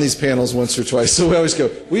 I've been on these panels once or twice, so we always go,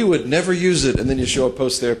 we would never use it, and then you show a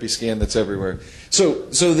post-therapy scan that's everywhere. So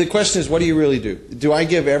the question is, what do you really do? Do I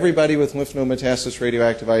give everybody with lymph node metastasis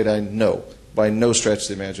radioactive iodine? No, by no stretch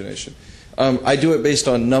of the imagination. I do it based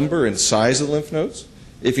on number and size of lymph nodes.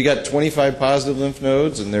 If you got 25 positive lymph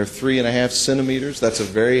nodes and they're 3.5 centimeters, that's a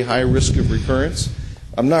very high risk of recurrence.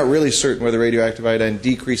 I'm not really certain whether radioactive iodine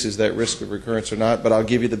decreases that risk of recurrence or not, but I'll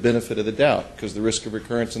give you the benefit of the doubt because the risk of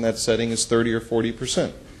recurrence in that setting is 30 or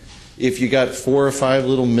 40%. If you got 4 or 5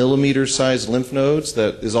 little millimeter-sized lymph nodes,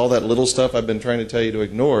 that is all that little stuff I've been trying to tell you to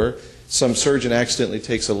ignore, some surgeon accidentally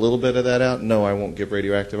takes a little bit of that out, no, I won't give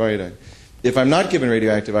radioactive iodine. If I'm not giving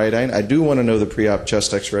radioactive iodine, I do want to know the pre-op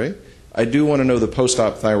chest x-ray. I do want to know the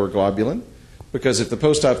post-op thyroid globulin, because if the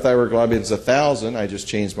post-op thyroid globulin is 1,000, I just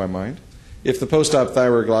changed my mind. If the post-op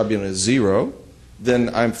thyroid globulin is 0, then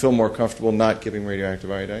I feel more comfortable not giving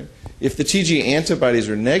radioactive iodine. If the TG antibodies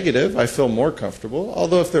are negative, I feel more comfortable,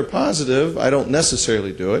 although if they're positive, I don't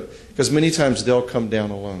necessarily do it, because many times they'll come down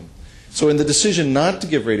alone. So in the decision not to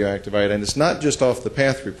give radioactive iodine, it's not just off the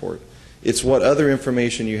path report. It's what other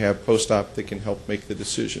information you have post-op that can help make the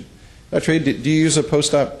decision. Dr. Hay, do you use a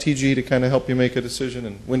post-op TG to kind of help you make a decision,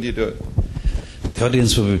 and when do you do it? The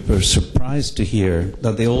audience will be surprised to hear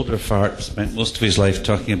that the older fart spent most of his life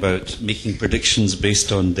talking about making predictions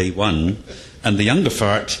based on day one, and the younger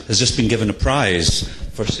fart has just been given a prize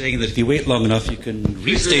for saying that if you wait long enough, you can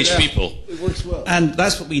restage people. It works well. And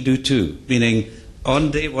that's what we do too, meaning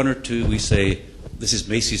on day 1 or 2 we say, this is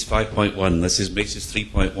Macy's 5.1, this is Macy's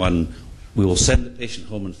 3.1. We will send the patient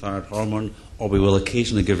home on thyroid hormone, or we will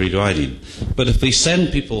occasionally give radioiodine. But if we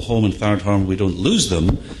send people home on thyroid hormone, we don't lose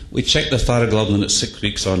them. We check the thyroid globulin at 6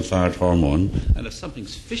 weeks on thyroid hormone, and if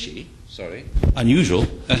something's fishy, unusual,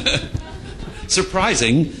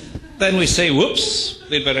 surprising, then we say, whoops,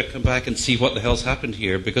 they'd better come back and see what the hell's happened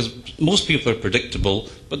here, because most people are predictable,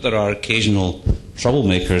 but there are occasional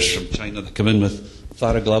troublemakers from China that come in with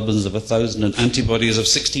thyroid globulins of 1,000 and antibodies of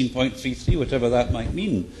 16.33, whatever that might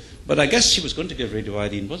mean. But I guess she was going to give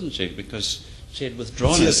radioiodine, wasn't she? Because she had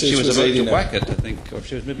withdrawn it. She was about to whack it, I think, or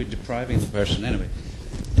she was maybe depriving the person. Anyway,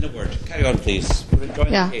 in a word, carry on, please. We're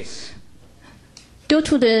enjoying the case. Due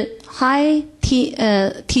to the high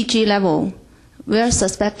TG level, we are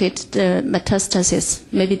suspected the metastasis,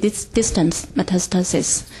 maybe this distant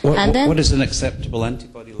metastasis. What is an acceptable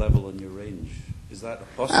antibody level in your range? Is that a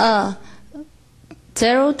possible?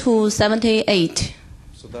 0 to 78.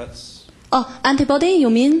 So that's... Oh, antibody, you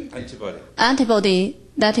mean? Antibody. Antibody,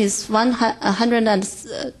 that is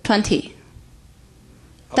 120.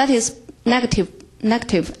 That is negative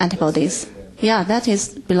antibodies. Yeah, that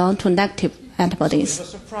is belong to negative antibodies. So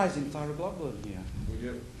there's a surprising thyroglobulin here.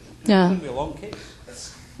 Yeah. It's going to be a long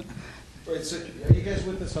case. Right, so are you guys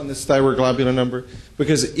with us on this thyroid globulin number?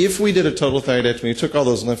 Because if we did a total thyroidectomy, you took all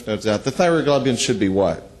those lymph nodes out, the thyroid globulin should be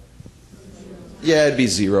what? Yeah, it'd be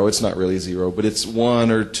 0. It's not really 0, but it's 1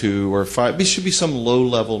 or 2 or 5. It should be some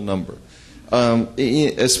low-level number,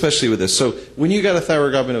 especially with this. So when you got a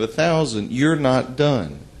thyroid globulin of 1,000, you're not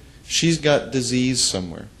done. She's got disease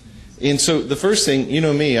somewhere. And so the first thing, you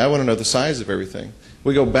know me, I want to know the size of everything.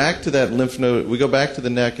 We go back to that lymph node, we go back to the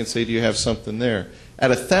neck and say, do you have something there? At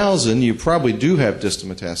 1,000, you probably do have distal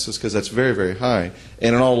metastasis because that's very, very high.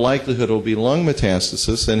 And in all likelihood, it will be lung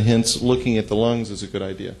metastasis, and hence looking at the lungs is a good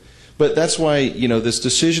idea. But that's why, you know, this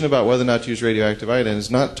decision about whether or not to use radioactive iodine is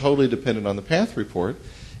not totally dependent on the path report.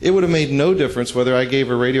 It would have made no difference whether I gave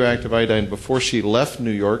her radioactive iodine before she left New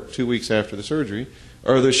York 2 weeks after the surgery,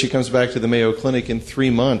 or whether she comes back to the Mayo Clinic in 3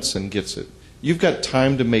 months and gets it. You've got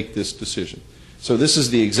time to make this decision. So this is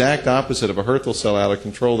the exact opposite of a Hürthle cell out of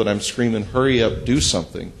control that I'm screaming, hurry up, do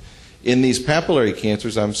something. In these papillary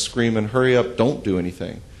cancers, I'm screaming, hurry up, don't do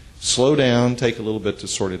anything. Slow down, take a little bit to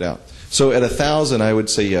sort it out. So at 1,000, I would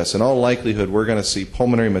say yes. In all likelihood, we're going to see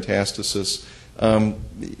pulmonary metastasis,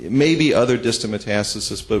 maybe other distant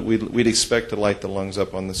metastasis, but we'd expect to light the lungs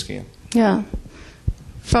up on the scan. Yeah.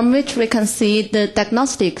 From which we can see the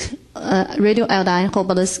diagnostic radioiodine whole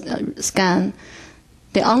body scan,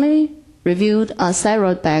 they only reviewed a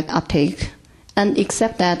thyroid bag uptake, and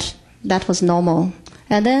except that was normal.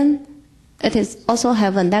 And then it is also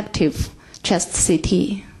have a negative chest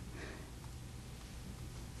CT.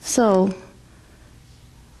 So,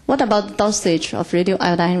 what about the dosage of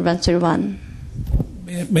radioiodine 131?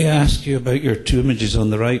 May I ask you about your two images on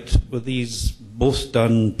the right? Were these both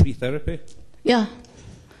done pre-therapy? Yeah.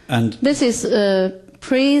 And this is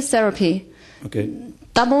pre-therapy. Okay.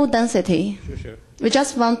 Double density. Sure. We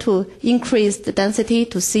just want to increase the density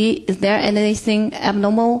to see is there anything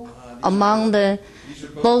abnormal among the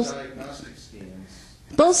both diagnostic scans.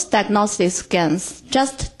 Both diagnostic scans.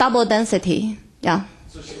 Just double density. Yeah.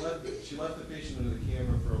 So she left the patient under the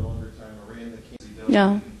camera for a longer time or ran the camera.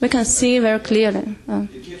 Yeah. We can see very clearly.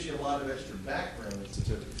 It gives you a lot of extra background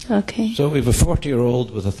statistics. Okay. So we have a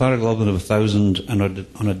 40-year-old with a thyroglobulin of 1,000, and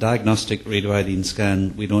on a diagnostic radioiodine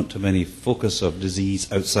scan, we don't have any focus of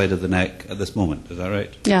disease outside of the neck at this moment. Is that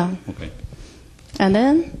right? Yeah. Okay. And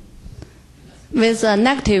then with a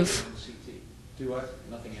negative. Do what?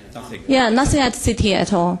 Nothing. Yeah, nothing at CT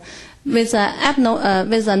at all. With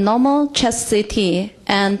a normal chest CT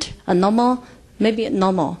and a normal, maybe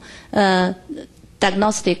normal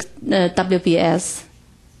diagnostic WBS,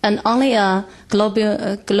 and only a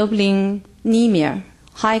globulinemia,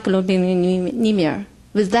 high globulinemia.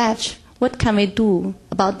 With that, what can we do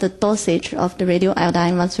about the dosage of the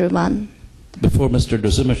radioiodine 131? Before Mr.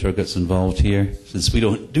 Dosimeter gets involved here, since we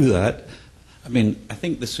don't do that, I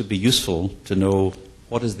think this would be useful to know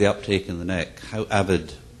what is the uptake in the neck. How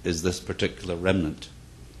avid is this particular remnant?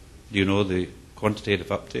 Do you know the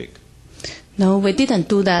quantitative uptake? No, we didn't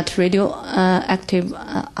do that radioactive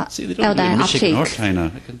See, they don't do it in iodine Michigan or uptake.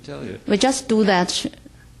 China, I can tell you. We just do that.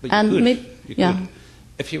 But And you maybe, could. yeah.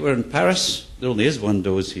 If you were in Paris, there only is one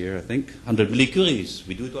dose here, I think. 100 millicuries.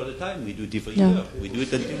 We do it all the time. We do Thyroid. Yeah. We do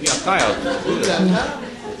it until we are tired.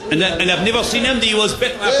 And I've never seen him that was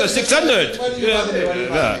better after 600.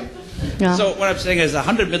 Yeah. Yeah. So what I'm saying is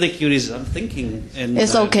 100 millicuries, I'm thinking in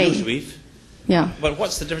It's okay. Newsweek. Yeah. But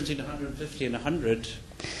what's the difference between 150 and 100?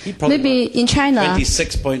 He probably Maybe in China.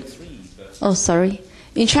 26.3. But Oh, sorry.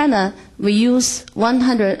 In China, we use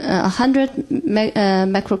 100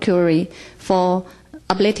 microcurie for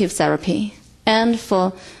ablative therapy, and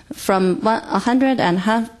from 100 and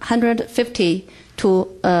 150 to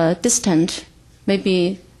distant,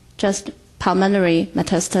 maybe just pulmonary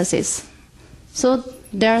metastasis. So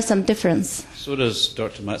there are some difference. so does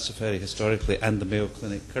Dr. Matsuferi historically and the Mayo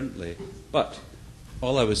Clinic currently. But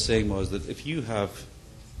all I was saying was that if you have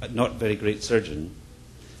a not very great surgeon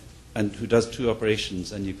and who does 2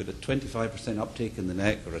 operations and you've got a 25% uptake in the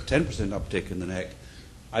neck or a 10% uptake in the neck,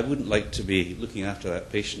 I wouldn't like to be looking after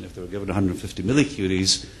that patient if they were given 150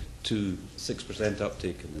 millicuries to 6%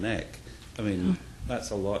 uptake in the neck. I mean,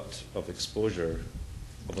 that's a lot of exposure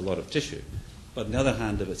of a lot of tissue. But on the other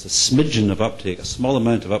hand, if it's a smidgen of uptake, a small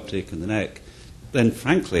amount of uptake in the neck, then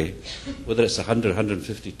frankly, whether it's 100,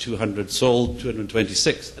 150, 200 sold,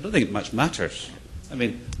 226, I don't think it much matters. I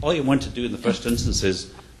mean, all you want to do in the first instance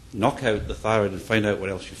is knock out the thyroid and find out what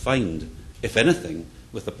else you find, if anything,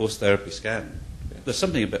 with the post-therapy scan. There's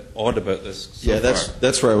something a bit odd about this so far.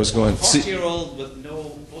 That's where I was going. A 40-year-old with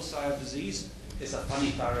no post-thyroid disease is a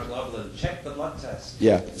funny thyroglobulin. Check the blood test.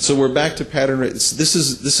 Yeah. So we're back to pattern. This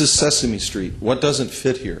is Sesame Street. What doesn't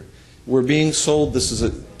fit here? We're being sold. This is a.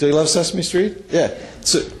 Do you love Sesame Street? Yeah.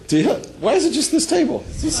 So do you? Why is it just this table?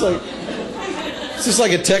 It's just like. It's just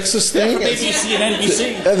like a Texas thing. Yeah, for ABC and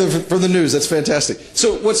NBC. For the news, that's fantastic.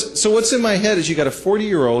 So what's in my head is you got a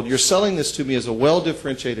 40-year-old. You're selling this to me as a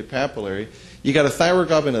well-differentiated papillary. You got a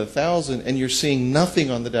thyroglobulin of 1,000, and you're seeing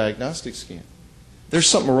nothing on the diagnostic scan. There's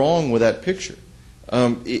something wrong with that picture.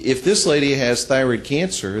 If this lady has thyroid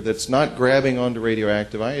cancer that's not grabbing onto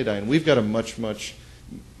radioactive iodine, we've got a much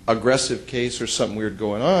aggressive case or something weird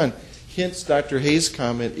going on. Hence, Dr. Hayes'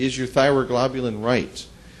 comment: is your thyroglobulin right?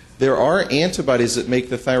 There are antibodies that make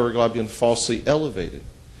the thyroglobulin falsely elevated.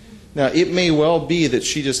 Now, it may well be that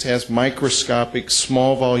she just has microscopic,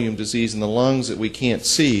 small volume disease in the lungs that we can't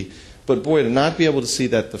see. But boy, to not be able to see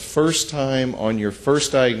that the first time on your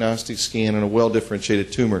first diagnostic scan in a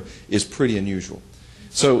well-differentiated tumor is pretty unusual.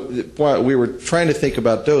 So we were trying to think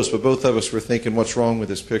about dose, but both of us were thinking, what's wrong with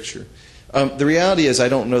this picture? The reality is I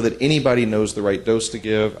don't know that anybody knows the right dose to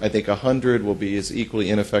give. I think 100 will be as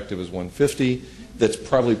equally ineffective as 150. That's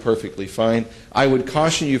probably perfectly fine. I would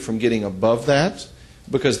caution you from getting above that,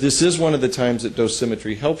 because this is one of the times that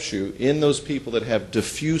dosimetry helps you in those people that have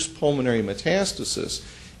diffuse pulmonary metastasis.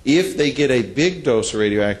 If they get a big dose of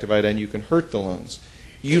radioactive iodine, you can hurt the lungs.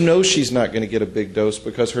 You know she's not going to get a big dose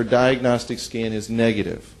because her diagnostic scan is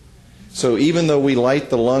negative. So even though we light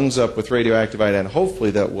the lungs up with radioactive iodine,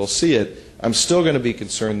 hopefully that we'll see it, I'm still going to be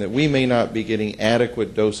concerned that we may not be getting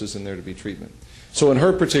adequate doses in there to be treatment. So in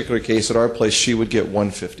her particular case, at our place, she would get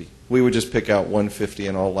 150. We would just pick out 150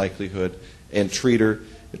 in all likelihood and treat her.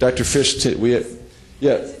 Dr. Fish, we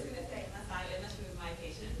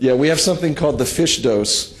have something called the Fish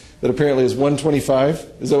dose that apparently is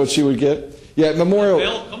 125. Is that what she would get? Yeah, at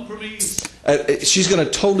Memorial. She's going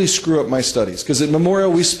to totally screw up my studies because at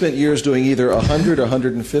Memorial we spent years doing either 100 or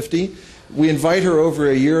 150. We invite her over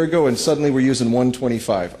a year ago and suddenly we're using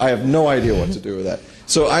 125. I have no idea what to do with that.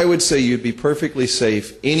 So I would say you'd be perfectly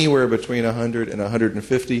safe anywhere between 100 and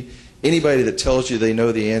 150. Anybody that tells you they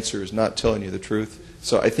know the answer is not telling you the truth.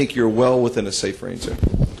 So I think you're well within a safe range there.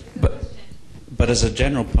 But as a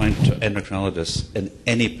general point to endocrinologists in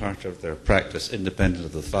any part of their practice, independent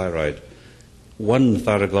of the thyroid, one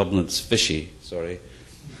thyroglobulin that's fishy,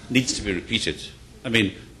 needs to be repeated. I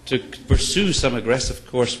mean, to pursue some aggressive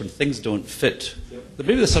course when things don't fit,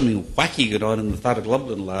 maybe there's something wacky going on in the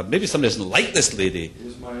thyroglobulin lab. Maybe somebody doesn't like this lady. It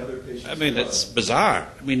was my other patient. I mean, it's bizarre.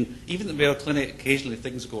 I mean, even at the Mayo Clinic, occasionally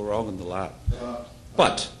things go wrong in the lab.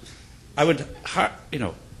 But I would,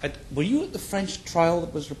 were you at the French trial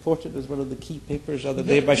that was reported as one of the key papers the other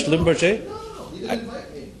day by Schlumberger? No, you didn't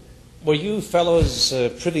invite me. Were you fellows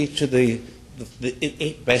privy to the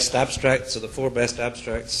 8 best abstracts or the 4 best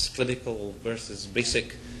abstracts, clinical versus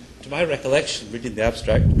basic? To my recollection, reading the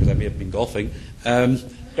abstract, because I may have been golfing,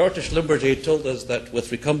 Dr. Schlumberger told us that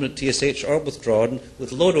with recombinant TSH or withdrawn,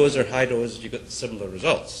 with low dose or high dose, you get similar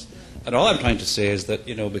results. And all I'm trying to say is that,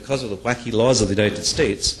 because of the wacky laws of the United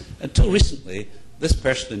States, until recently, this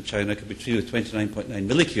person in China could be treated with 29.9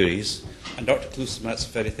 millicuries, and Dr. Klus and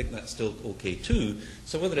Matsuferi think that's still okay too.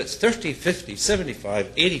 So whether it's 30, 50,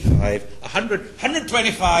 75, 85, 100,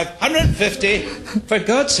 125, 150, for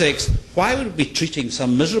God's sakes, why would we be treating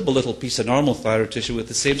some miserable little piece of normal thyroid tissue with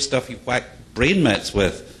the same stuff you whack brain mets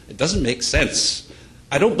with? It doesn't make sense.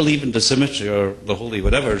 I don't believe in dissymmetry or the holy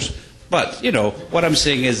whatevers, but, what I'm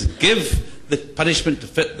saying is give the punishment to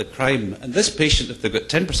fit the crime. And this patient, if they've got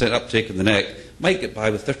 10% uptake in the neck, might get by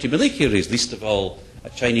with 30 millicuries, least of all a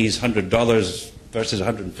Chinese $100 versus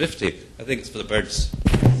 150. I think it's for the birds. Is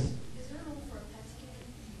there room for a PET scan?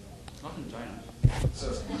 Not in China.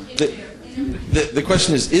 The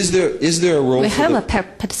question is there a role We for have the... a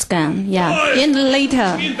PET scan, in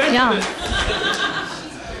later. Yeah.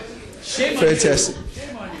 Fantastic.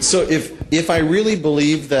 So if I really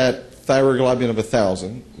believe that thyroglobulin of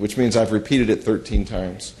 1,000, which means I've repeated it 13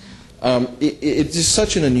 times, it's just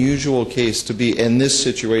such an unusual case to be in this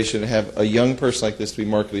situation, to have a young person like this to be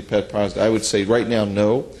markedly PET positive. I would say right now,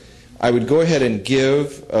 no. I would go ahead and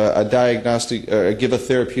give a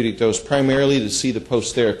therapeutic dose primarily to see the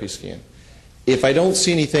post-therapy scan. If I don't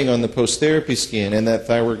see anything on the post-therapy scan and that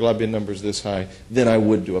thyroglobulin number is this high, then I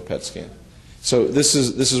would do a PET scan. So this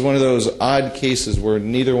is one of those odd cases where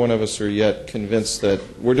neither one of us are yet convinced that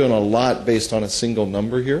we're doing a lot based on a single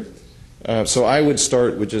number here. So I would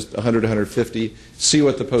start with just 100 to 150, see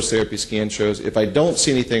what the post-therapy scan shows. If I don't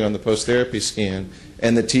see anything on the post-therapy scan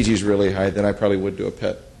and the TG is really high, then I probably would do a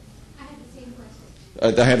PET. I have the same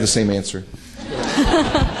question. I have the same answer.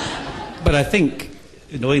 But I think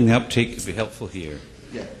knowing the uptake could be helpful here.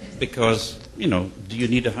 Yeah. Because, do you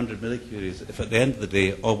need 100 millicuries if at the end of the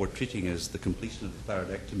day all we're treating is the completion of the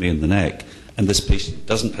thyroidectomy in the neck and this patient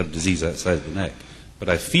doesn't have disease outside of the neck? But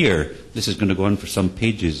I fear this is going to go on for some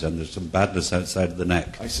pages and there's some badness outside of the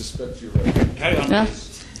neck. I suspect you're right. Carry on, Yeah.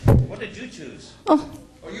 please. What did you choose? Oh,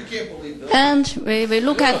 Oh, you can't believe this. and we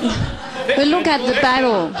look at the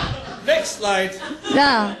Bible. Next slide.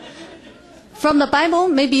 Yeah. From the Bible,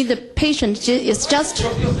 maybe the patient is just...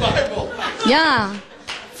 From the Bible. Yeah.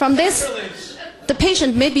 From this, the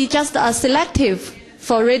patient may be just a selective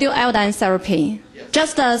for radioiodine therapy.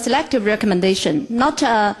 Just a selective recommendation, not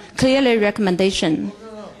a clearly recommendation.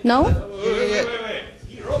 No? Wait.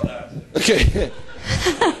 You wrote that. Okay.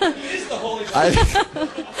 He's the Holy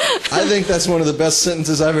I think that's one of the best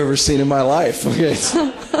sentences I've ever seen in my life. Okay.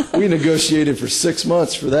 We negotiated for 6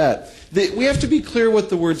 months for that. We have to be clear what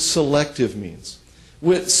the word selective means.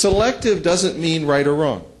 Selective doesn't mean right or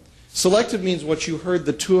wrong. Selective means what you heard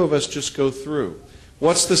the two of us just go through.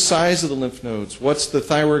 What's the size of the lymph nodes? What's the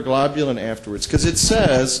thyroglobulin afterwards? Because it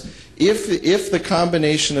says if the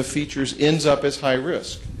combination of features ends up as high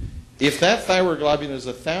risk. If that thyroglobulin is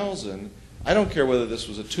 1,000, I don't care whether this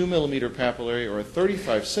was a 2 millimeter papillary or a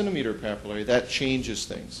 35 centimeter papillary, that changes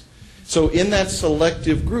things. So in that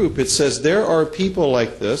selective group, it says there are people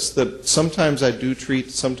like this that sometimes I do treat,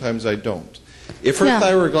 sometimes I don't. If her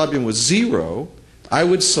thyroglobulin was 0, I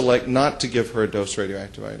would select not to give her a dose of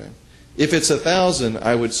radioactive iodine. If it's 1,000,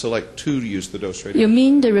 I would select 2 to use the dose You radiation.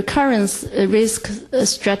 mean the recurrence risk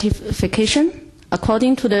stratification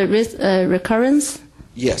according to the risk, recurrence?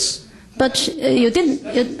 Yes. But you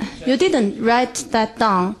didn't write that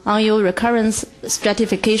down on your recurrence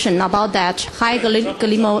stratification about that high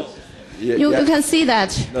glymo. You can see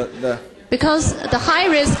that because the high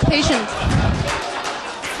risk patient.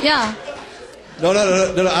 Yeah. No,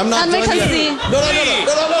 I'm not And we done can yet. see. No.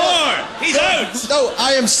 He's out! No,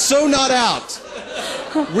 I am so not out.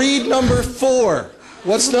 Read number 4.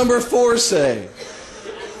 What's number 4 say?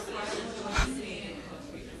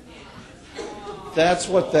 That's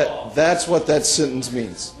what that sentence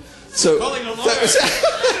means. So,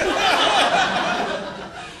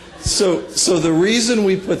 so the reason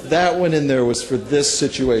we put that one in there was for this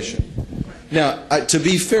situation. Now, to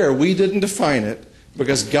be fair, we didn't define it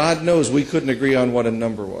because God knows we couldn't agree on what a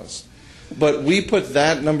number was. But we put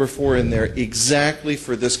that number 4 in there exactly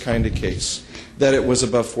for this kind of case, that it was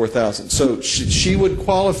above 4,000. So she would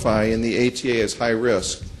qualify in the ATA as high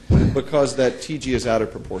risk because that TG is out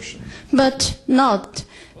of proportion. But not.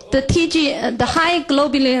 The TG, the high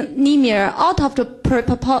globulinemia, out of the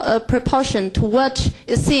proportion to what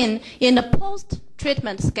is seen in the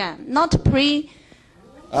post-treatment scan, not pre.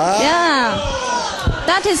 Yeah,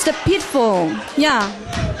 that is the pitfall. Yeah.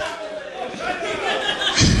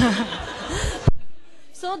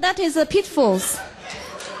 So that is the pitfalls.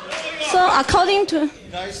 So according to.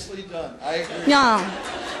 Nicely done. I agree. Yeah.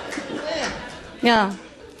 Yeah.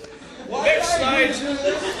 Next slide.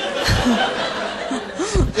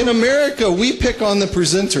 In America, we pick on the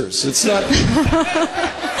presenters. It's not.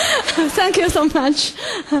 Thank you so much.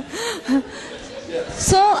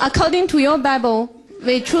 So, according to your Bible,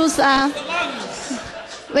 we choose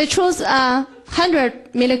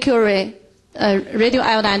 100 millicurie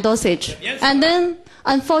radioiodine dosage, and then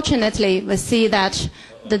unfortunately we see that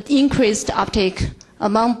the increased uptake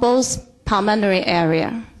among both pulmonary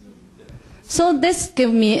area. So this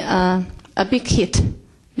gave me a big hit.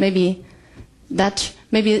 Maybe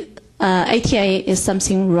ATA is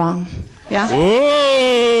something wrong. Yeah.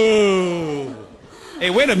 Whoa! Hey,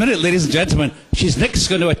 wait a minute, ladies and gentlemen. She's next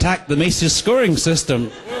going to attack the Macy's scoring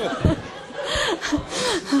system.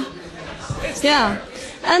 Yeah.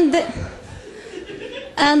 And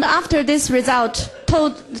after this result,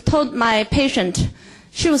 told my patient,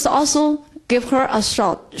 she was also give her a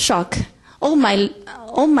shock. Oh my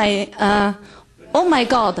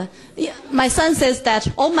God! My son says that.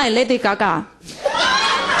 Oh my Lady Gaga.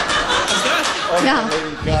 Yeah.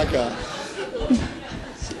 Lady Gaga.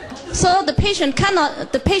 So the patient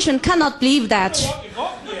cannot believe that.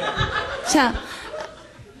 Yeah.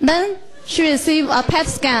 Then she received a PET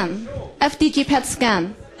scan, FDG PET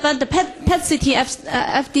scan, but the PET-CT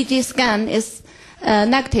FDG scan is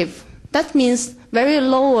negative. That means very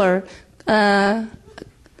lower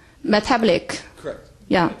metabolic. Correct.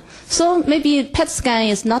 Yeah. So maybe PET scan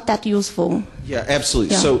is not that useful. Yeah,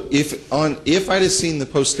 absolutely. Yeah. So if I'd have seen the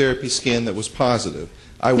post-therapy scan that was positive,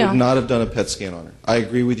 I would not have done a PET scan on her. I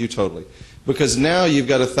agree with you totally. Because now you've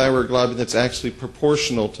got a thyroid globulin that's actually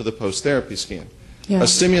proportional to the post-therapy scan. Yeah. A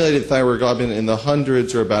stimulated thyroid globulin in the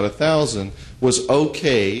hundreds or about 1,000 was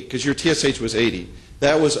okay, because your TSH was 80.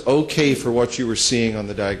 That was okay for what you were seeing on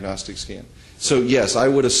the diagnostic scan. So yes, I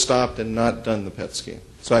would have stopped and not done the PET scan.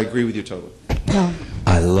 So I agree with you totally. Yeah.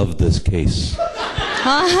 I love this case.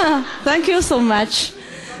 Thank you so much.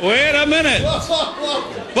 Wait a minute.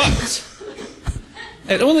 But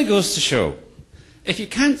it only goes to show, if you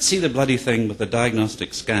can't see the bloody thing with a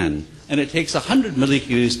diagnostic scan, and it takes 100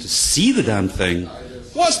 millicuries to see the damn thing,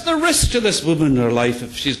 what's the risk to this woman in her life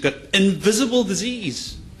if she's got invisible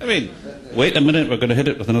disease? I mean, wait a minute, we're going to hit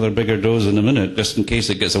it with another bigger dose in a minute, just in case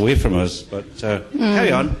it gets away from us. But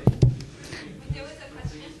carry on.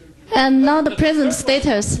 And now the present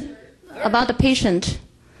status about the patient.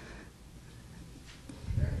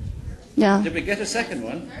 Yeah. Did we get a second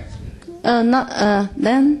one?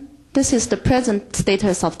 Then this is the present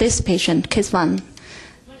status of this patient, case 1.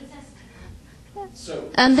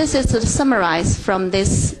 And this is to summarize from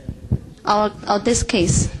this this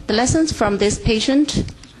case. The lessons from this patient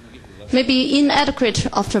may be inadequate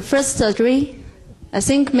after first surgery. I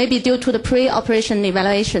think maybe due to the pre-operation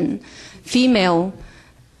evaluation, female,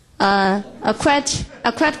 a quite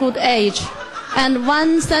good age, and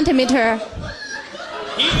 1 centimeter.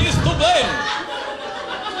 He is to blame.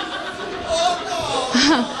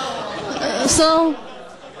 So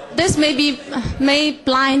this may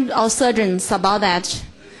blind our surgeons about that.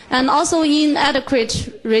 And also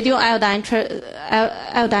inadequate radioiodine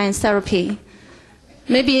therapy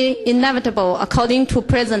may be inevitable according to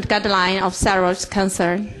present guideline of thyroid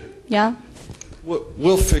cancer. Yeah?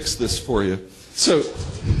 We'll fix this for you. So,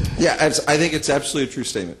 yeah, I think it's absolutely a true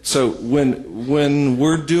statement. So when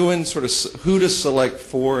we're doing sort of who to select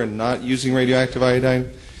for and not using radioactive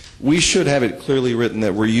iodine, we should have it clearly written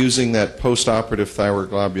that we're using that post-operative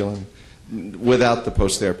thyroglobulin without the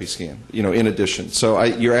post-therapy scan, in addition. So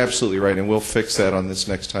you're absolutely right, and we'll fix that on this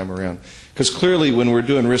next time around. Because clearly when we're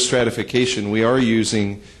doing risk stratification, we are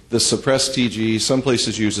using the suppressed TG. Some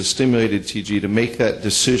places use a stimulated TG to make that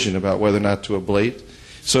decision about whether or not to ablate.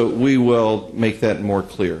 So we will make that more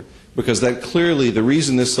clear. Because that clearly, the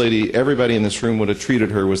reason this lady, everybody in this room would have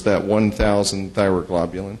treated her was that 1,000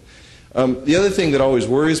 thyroglobulin. The other thing that always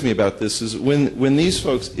worries me about this is when these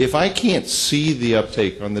folks, if I can't see the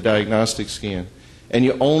uptake on the diagnostic scan, and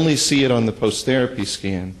you only see it on the post-therapy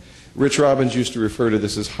scan, Rich Robbins used to refer to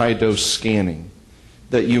this as high-dose scanning,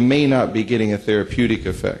 that you may not be getting a therapeutic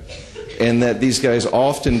effect, and that these guys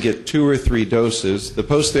often get 2 or 3 doses. The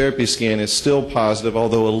post-therapy scan is still positive,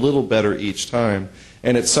 although a little better each time,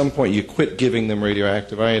 and at some point you quit giving them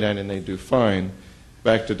radioactive iodine and they do fine.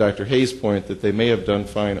 Back to Dr. Hayes' point that they may have done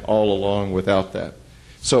fine all along without that.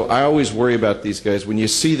 So I always worry about these guys. When you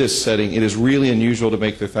see this setting, it is really unusual to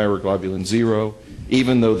make their thyroglobulin 0,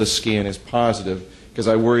 even though the scan is positive, because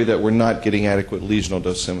I worry that we're not getting adequate lesional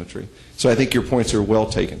dosimetry. So I think your points are well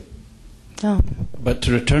taken. Oh. But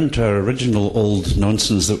to return to our original old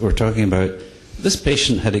nonsense that we're talking about, this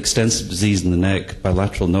patient had extensive disease in the neck,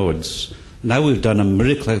 bilateral nodes. Now we've done a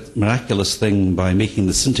miraculous thing by making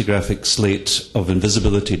the scintigraphic slate of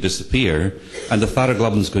invisibility disappear, and the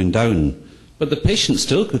thyroglobulin is going down. But the patient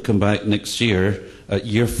still could come back next year at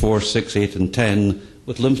year 4, 6, 8, and 10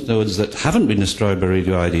 with lymph nodes that haven't been destroyed by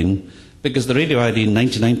radioiodine, because the radioiodine,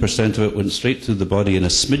 99% of it went straight through the body, and a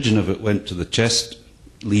smidgen of it went to the chest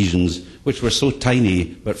lesions, which were so tiny,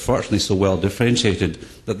 but fortunately so well differentiated,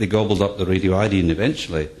 that they gobbled up the radioiodine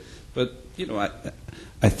eventually. But,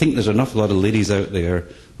 I think there's an awful lot of ladies out there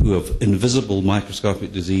who have invisible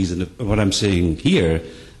microscopic disease, and what I'm saying here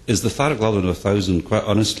is the thyroglobulin of 1,000, quite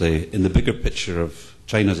honestly, in the bigger picture of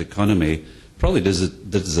China's economy, probably does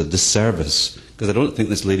a disservice, because I don't think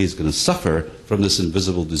this lady is going to suffer from this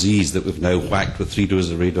invisible disease that we've now whacked with 3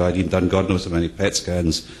 doses of radioiodine, done God knows how many PET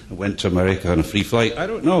scans, and went to America on a free flight. I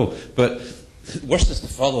don't know, but worst is to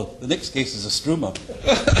follow. The next case is a struma.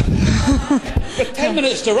 But 10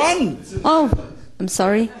 minutes to run! Oh, I'm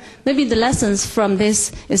sorry. Maybe the lessons from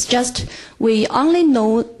this is just we only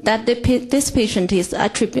know that this patient is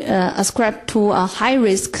ascribed to a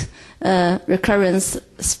high-risk recurrence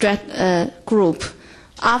group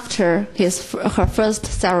after her first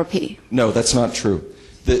therapy. No, that's not true.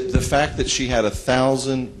 The fact that she had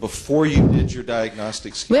 1,000 before you did your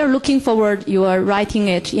diagnostic scan. We are looking forward you are writing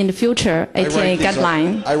it in the future ATA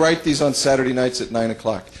guideline. I write these on Saturday nights at 9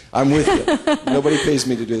 o'clock. I'm with you. Nobody pays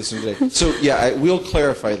me to do this today. So, yeah, we'll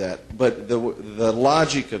clarify that. But the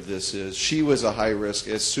logic of this is she was a high risk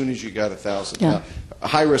as soon as you got 1,000. Yeah. Now, a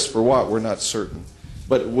high risk for what? We're not certain.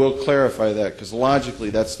 But we'll clarify that because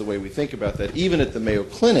logically that's the way we think about that. Even at the Mayo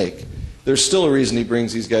Clinic, there's still a reason he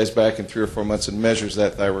brings these guys back in 3 or 4 months and measures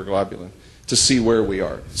that thyroglobulin to see where we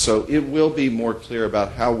are. So it will be more clear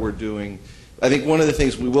about how we're doing. I think one of the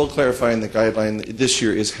things we will clarify in the guideline this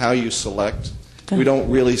year is how you select. Okay. We don't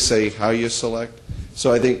really say how you select.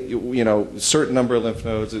 So I think, a certain number of lymph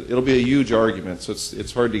nodes, it'll be a huge argument. So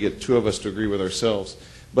it's hard to get 2 of us to agree with ourselves.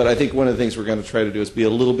 But I think one of the things we're going to try to do is be a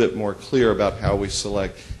little bit more clear about how we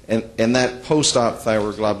select. And that post-op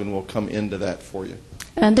thyroglobulin will come into that for you.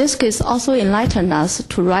 And this case also enlightened us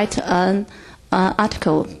to write an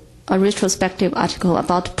article, a retrospective article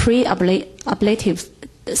about pre-ablative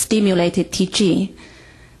stimulated TG,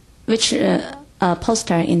 which a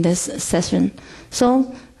poster in this session.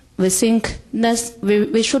 So we think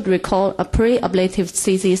we should recall a pre-ablative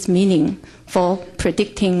CZ's meaning for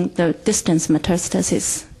predicting the distance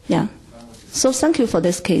metastasis. Yeah. So thank you for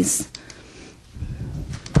this case.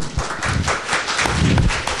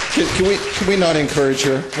 Can we not encourage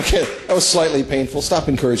her? Okay, that was slightly painful. Stop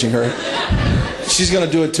encouraging her. She's going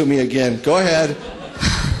to do it to me again. Go ahead.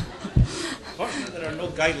 Fortunately, there are no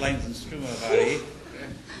guidelines in struma.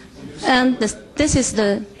 And this is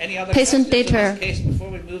the Any other patient data. in this case before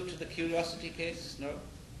we move to the curiosity case? No?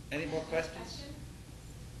 Any more questions?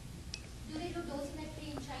 Do they do dosimetry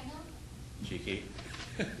in China? Cheeky.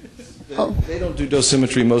 They don't do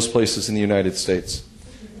dosimetry most places in the United States.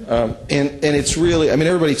 And it's really,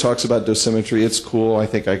 everybody talks about dosimetry. It's cool. I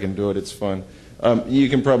think I can do it. It's fun. You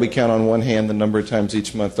can probably count on one hand the number of times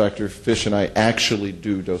each month Dr. Fish and I actually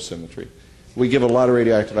do dosimetry. We give a lot of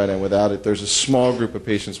radioactive iodine without it. There's a small group of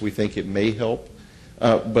patients we think it may help,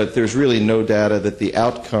 but there's really no data that the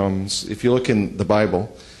outcomes, if you look in the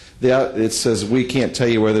Bible, It says we can't tell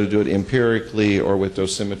you whether to do it empirically or with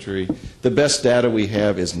dosimetry. The best data we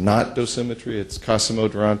have is not dosimetry. It's Cosimo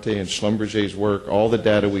Durante and Schlumberger's work. All the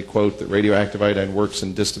data we quote that radioactive iodine works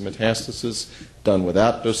in distant metastasis, done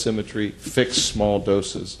without dosimetry, fixed small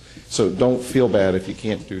doses. So don't feel bad if you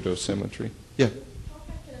can't do dosimetry. Yeah.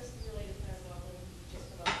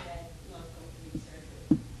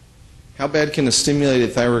 How bad can a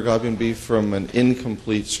stimulated thyroglobulin be from an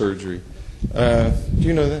incomplete surgery? Do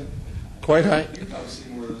you know that? Quite high? You probably see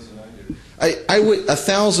more of those than I do. I would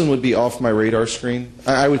 1,000 would be off my radar screen.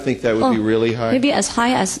 I would think that would be really high. Maybe as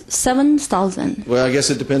high as 7,000. Well, I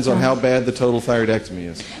guess it depends on how bad the total thyroidectomy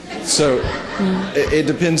is. So it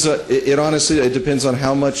depends. It honestly it depends on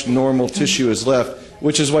how much normal tissue is left,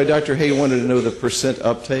 which is why Dr. Hay wanted to know the percent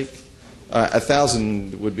uptake.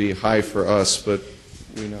 1,000 would be high for us, but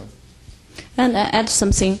we know. And add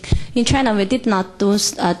something. In China, we did not do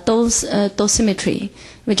dosimetry.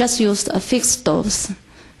 We just used a fixed dose.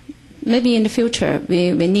 Maybe in the future,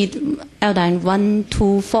 we need iodine 1,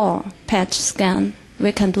 2, 4 PET scan.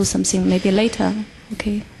 We can do something maybe later.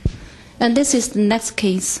 Okay. And this is the next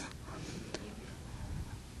case.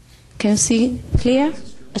 Can you see clear?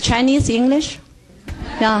 Chinese, English?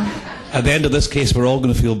 Yeah. At the end of this case, we're all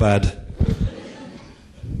going to feel bad.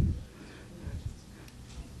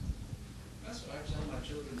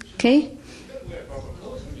 Okay.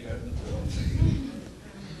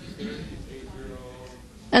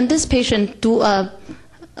 And this patient do a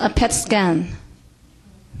PET scan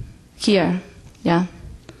here, yeah,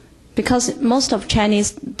 because most of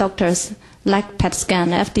Chinese doctors like PET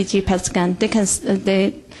scan, FDG PET scan.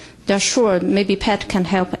 They're sure maybe PET can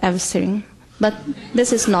help everything, but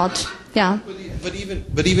this is not, yeah. But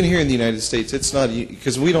even here in the United States, it's not,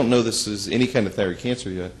 because we don't know this is any kind of thyroid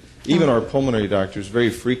cancer yet. Even our pulmonary doctors,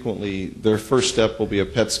 very frequently, their first step will be a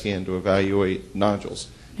PET scan to evaluate nodules.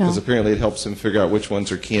 Because apparently it helps them figure out which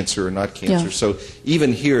ones are cancer or not cancer. Yeah. So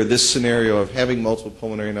even here, this scenario of having multiple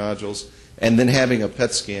pulmonary nodules and then having a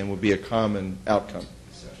PET scan would be a common outcome.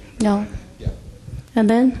 Yeah. Yeah. And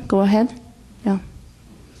then, go ahead. Yeah.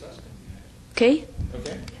 Okay?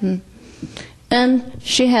 Okay. And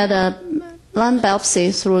she had a lung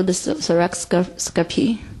biopsy through the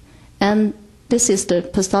thoracoscopy. And this is the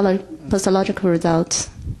pathological result.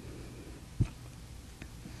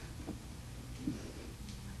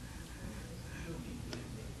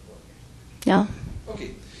 Yeah.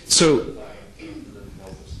 Okay. So,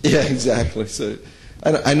 yeah, exactly. So,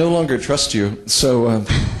 I no longer trust you. So,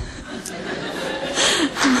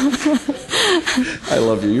 I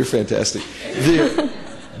love you. You're fantastic.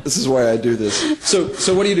 This is why I do this.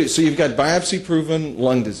 So what do you do? So you've got biopsy-proven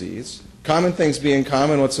lung disease. Common things being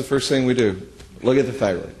common, what's the first thing we do? Look at the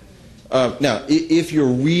thyroid. Now, if you're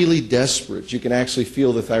really desperate, you can actually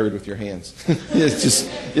feel the thyroid with your hands. It's just,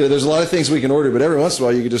 there's a lot of things we can order, but every once in a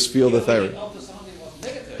while you can just feel the thyroid.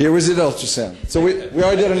 Here was an ultrasound. So we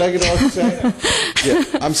already did a negative ultrasound?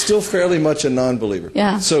 Yeah. I'm still fairly much a non-believer.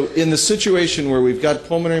 Yeah. So in the situation where we've got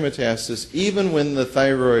pulmonary metastasis, even when the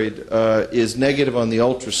thyroid is negative on the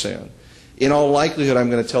ultrasound, in all likelihood I'm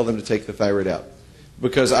going to tell them to take the thyroid out.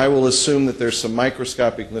 Because I will assume that there's some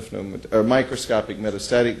microscopic microscopic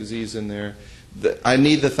metastatic disease in there. I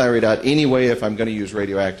need the thyroid out anyway if I'm going to use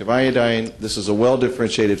radioactive iodine. This is a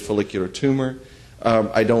well-differentiated follicular tumor.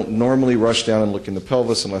 I don't normally rush down and look in the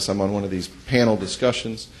pelvis unless I'm on one of these panel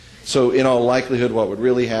discussions. So in all likelihood, what would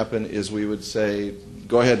really happen is we would say,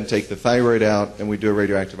 go ahead and take the thyroid out, and we do a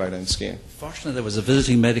radioactive iodine scan. Fortunately, there was a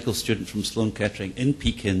visiting medical student from Sloan Kettering in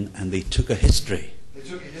Pekin, and they took a history.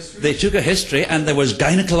 They took a history, and there was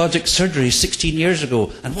gynecologic surgery 16 years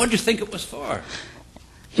ago. And what do you think it was for?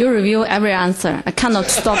 You review every answer. I cannot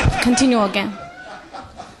stop. Continue again.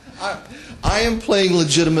 I am playing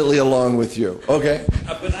legitimately along with you. Okay.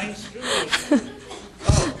 A benign stroke.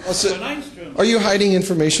 So, are you hiding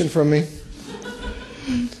information from me?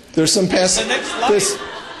 There's some past. There's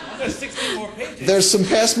 16 more pages. There's some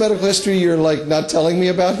past medical history you're like not telling me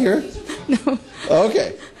about here. No.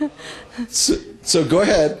 Okay. So go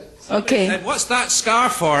ahead. Okay. Said, what's that scar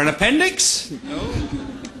for? An appendix? No.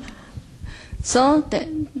 So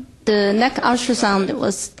the neck ultrasound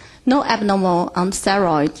was no abnormal on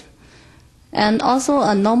thyroid, and also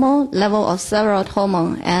a normal level of thyroid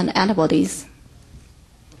hormone and antibodies.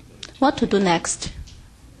 What to do next?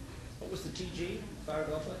 What was the TG?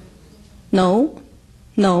 No.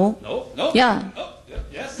 No? Yeah. Oh,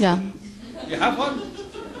 yes. Yeah. You have one?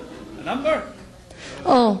 A number?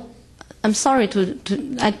 Oh, I'm sorry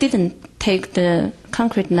I didn't take the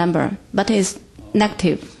concrete number, but it's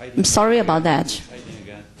negative. I'm sorry about that.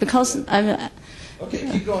 Because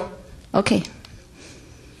Okay, keep going. Okay.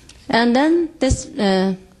 And then this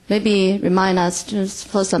maybe remind us just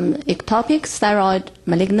for some ectopic thyroid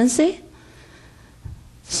malignancy.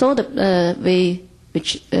 So we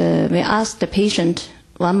asked the patient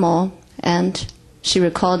one more, and she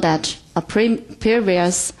recalled that a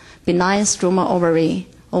previous benign stroma ovary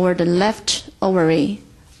over the left ovary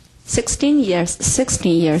 16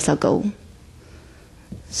 years ago.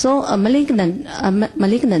 So a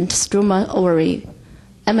malignant stroma ovary,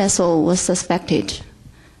 MSO, was suspected.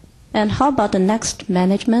 And how about the next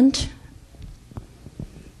management?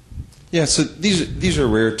 Yeah, so these are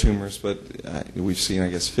rare tumors, but we've seen, I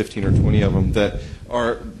guess, 15 or 20 of them that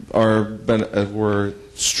were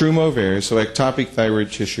struma ovaries, so ectopic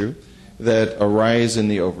thyroid tissue that arise in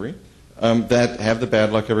the ovary, that have the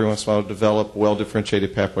bad luck every once in a while to develop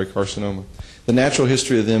well-differentiated papillary carcinoma. The natural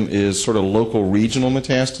history of them is sort of local regional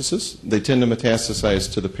metastasis. They tend to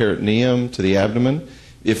metastasize to the peritoneum, to the abdomen.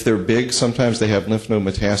 If they're big, sometimes they have lymph node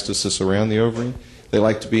metastasis around the ovary. They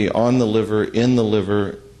like to be on the liver, in the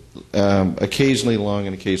liver, occasionally lung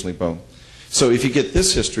and occasionally bone. So if you get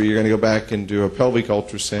this history, you're going to go back and do a pelvic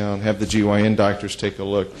ultrasound, have the GYN doctors take a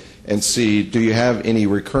look and see, do you have any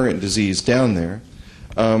recurrent disease down there?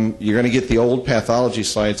 You're going to get the old pathology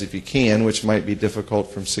slides if you can, which might be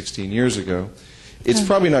difficult from 16 years ago. It's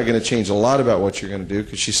probably not going to change a lot about what you're going to do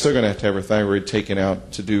because she's still going to have her thyroid taken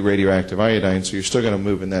out to do radioactive iodine, so you're still going to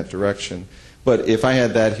move in that direction. But if I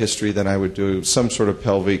had that history, then I would do some sort of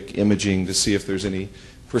pelvic imaging to see if there's any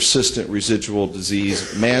persistent residual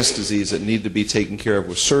disease, mass disease that need to be taken care of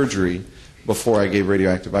with surgery before I gave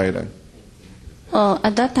radioactive iodine.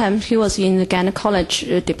 At that time, he was in the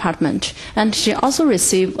gynecology department, and she also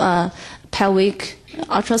received a pelvic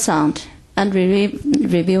ultrasound and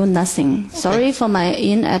revealed nothing. Okay. Sorry for my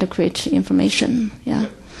inadequate information. Yeah.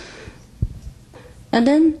 And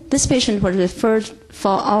then this patient was referred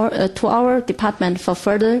to our department for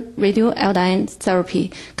further radioiodine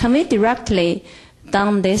therapy. Can we directly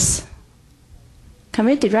done this?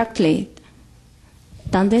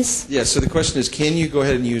 Yeah, so the question is, can you go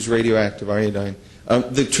ahead and use radioactive iodine?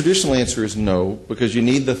 The traditional answer is no, because you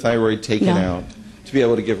need the thyroid taken out to be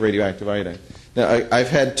able to give radioactive iodine. Now, I've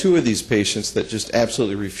had 2 of these patients that just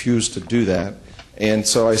absolutely refuse to do that. And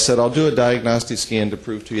so I said, I'll do a diagnostic scan to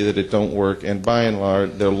prove to you that it don't work. And by and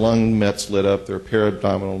large, their lung mets lit up, their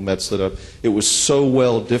para-abdominal mets lit up. It was so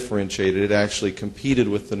well differentiated, it actually competed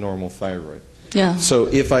with the normal thyroid. Yeah. So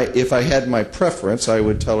if I had my preference, I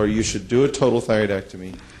would tell her you should do a total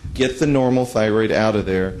thyroidectomy, get the normal thyroid out of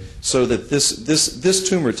there, so that this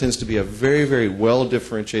tumor tends to be a very, very well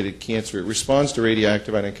differentiated cancer. It responds to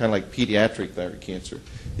radioactive iodine, kind of like pediatric thyroid cancer.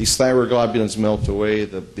 These thyroid globulins melt away,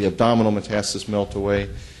 the abdominal metastasis melt away.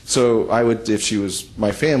 So I would, if she was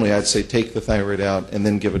my family, I'd say take the thyroid out and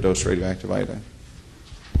then give a dose of radioactive iodine.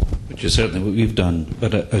 Which is certainly what we've done.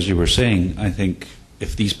 But as you were saying, I think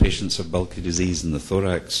if these patients have bulky disease in the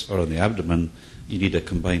thorax or in the abdomen, you need a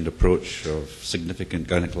combined approach of significant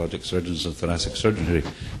gynecologic surgeons and thoracic surgery.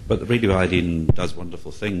 But the radioiodine does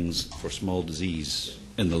wonderful things for small disease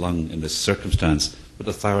in the lung in this circumstance. But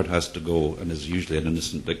the thyroid has to go and is usually an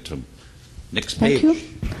innocent victim. Next page. Thank you.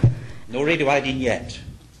 No radioiodine yet.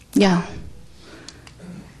 Yeah.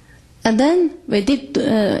 And then we did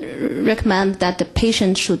recommend that the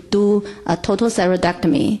patient should do a total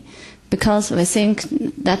thyroidectomy, because we think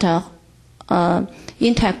that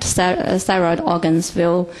intact thyroid organs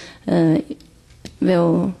will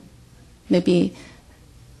maybe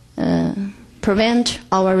prevent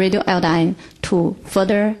our radioiodine to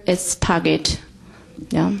further its target.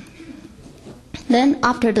 Yeah. Then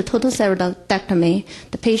after the total thyroidectomy,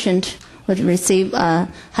 the patient would receive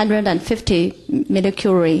 150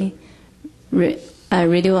 millicurie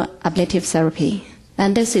radioablative therapy,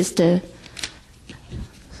 and this is the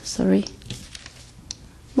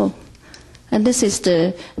and this is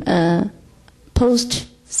the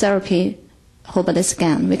post-therapy whole body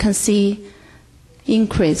scan. We can see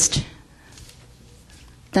increased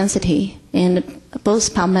density in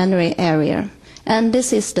both pulmonary area, and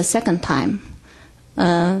this is the second time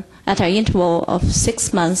at an interval of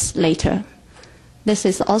 6 months later. This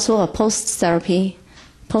is also a post-therapy,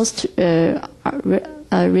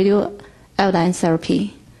 radioiodine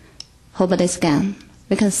therapy whole body scan.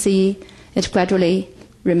 We can see it gradually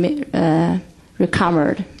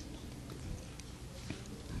recovered.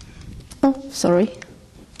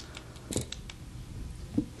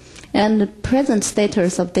 And the present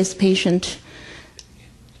status of this patient.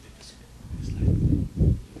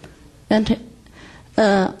 And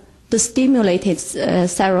the stimulated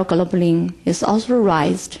thyroglobulin is also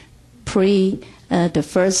raised pre the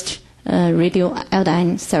first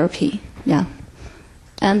radioiodine therapy. Yeah,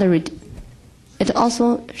 and it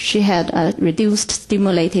also, she had a reduced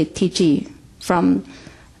stimulated TG from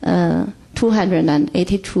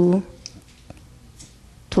 282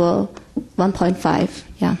 to 1.5.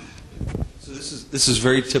 Yeah. So this is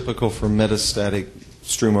very typical for metastatic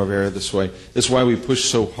struma of area this way. This is why we push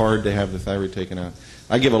so hard to have the thyroid taken out.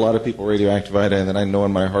 I give a lot of people radioactive iodine that I know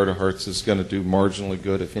in my heart of hearts is going to do marginally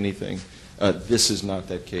good, if anything. This is not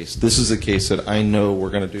that case. This is a case that I know we're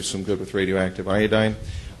going to do some good with radioactive iodine.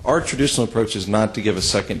 Our traditional approach is not to give a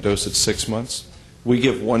second dose at 6 months. We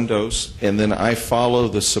give one dose, and then I follow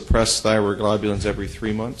the suppressed thyroid globulins every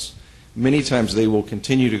 3 months. Many times they will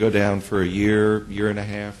continue to go down for a year, year and a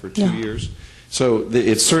half, or 2 years. So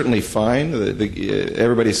it's certainly fine.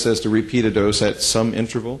 Everybody says to repeat a dose at some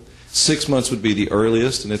interval. 6 months would be the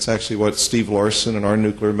earliest, and it's actually what Steve Larson and our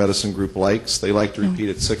nuclear medicine group likes. They like to repeat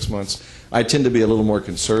at 6 months. I tend to be a little more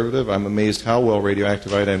conservative. I'm amazed how well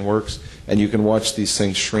radioactive iodine works, and you can watch these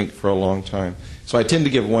things shrink for a long time. So I tend to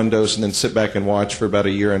give one dose and then sit back and watch for about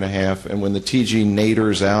a year and a half, and when the TG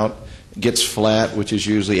naders out, gets flat, which is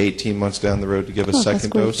usually 18 months down the road, to give a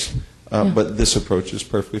second dose. But this approach is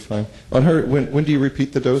perfectly fine. On her, when do you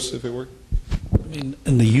repeat the dose if it works? I mean,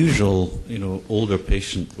 in the usual, older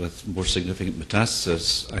patient with more significant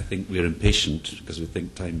metastasis, I think we're impatient because we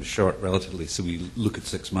think time is short relatively, so we look at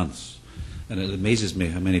 6 months. And it amazes me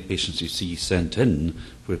how many patients you see sent in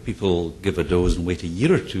where people give a dose and wait a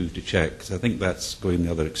year or two to check, because I think that's going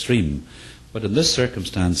the other extreme. But in this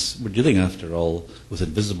circumstance, we're dealing, after all, with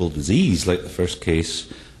invisible disease like the first case,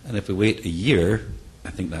 and if we wait a year, I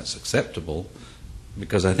think that's acceptable,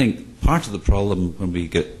 because I think part of the problem when we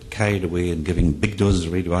get carried away in giving big doses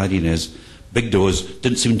of radioiodine is big dose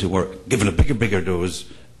didn't seem to work, given a bigger dose,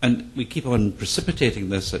 and we keep on precipitating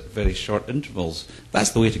this at very short intervals. That's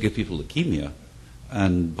the way to give people leukemia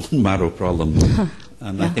and bone marrow problems.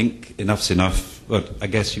 And I think enough's enough. But I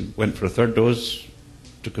guess you went for a third dose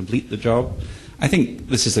to complete the job. I think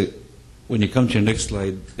this is when you come to your next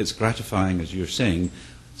slide, it's gratifying, as you're saying.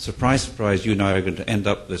 Surprise, surprise, you and I are going to end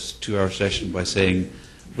up this 2-hour session by saying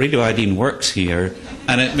radioiodine works here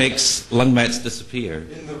and it makes lung mets disappear.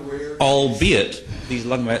 Albeit these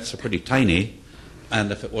lung mets are pretty tiny,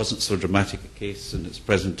 and if it wasn't so dramatic a case in its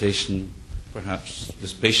presentation, perhaps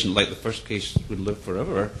this patient, like the first case, would live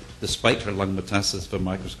forever despite her lung metastasis of a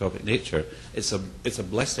microscopic nature. It's a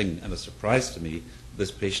blessing and a surprise to me this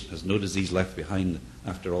patient has no disease left behind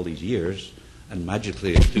after all these years, and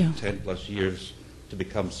magically it took 10 plus years to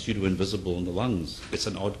become pseudo-invisible in the lungs. It's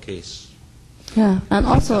an odd case. Yeah, and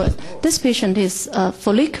also this patient is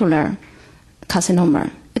follicular carcinoma.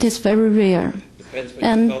 It is very rare.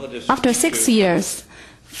 And after 6 years,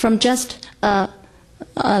 from just a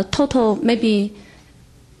total, maybe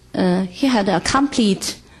he had a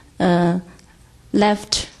complete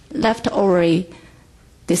left ovary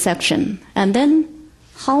dissection, and then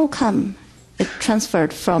how come it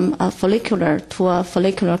transferred from a follicular to a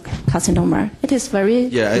follicular carcinoma? It is very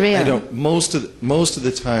rare. I don't. Most of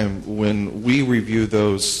the time when we review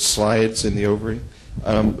those slides in the ovary,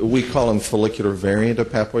 we call them follicular variant of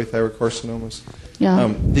papillary carcinomas.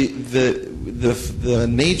 Yeah. The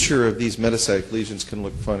nature of these metastatic lesions can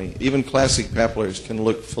look funny. Even classic papillaries can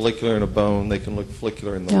look follicular in a bone. They can look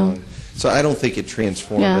follicular in the lung. So I don't think it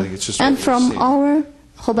transformed. I think it's just. And from our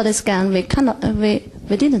whole body scan, we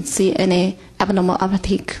didn't see any abnormal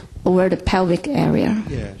uptake over the pelvic area.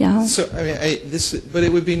 Yeah. So I mean, but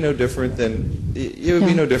it would be no different than it would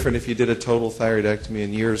be no different if you did a total thyroidectomy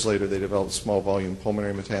and years later they developed small volume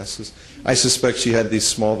pulmonary metastasis. I suspect she had these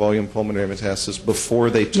small volume pulmonary metastasis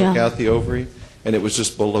before they took out the ovary, and it was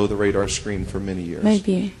just below the radar screen for many years.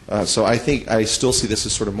 Maybe. So I think I still see this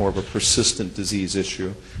as sort of more of a persistent disease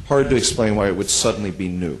issue. Hard to explain why it would suddenly be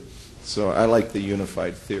new. So I like the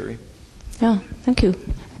unified theory. Yeah. Thank you.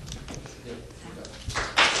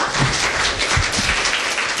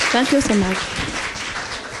 Thank you so much.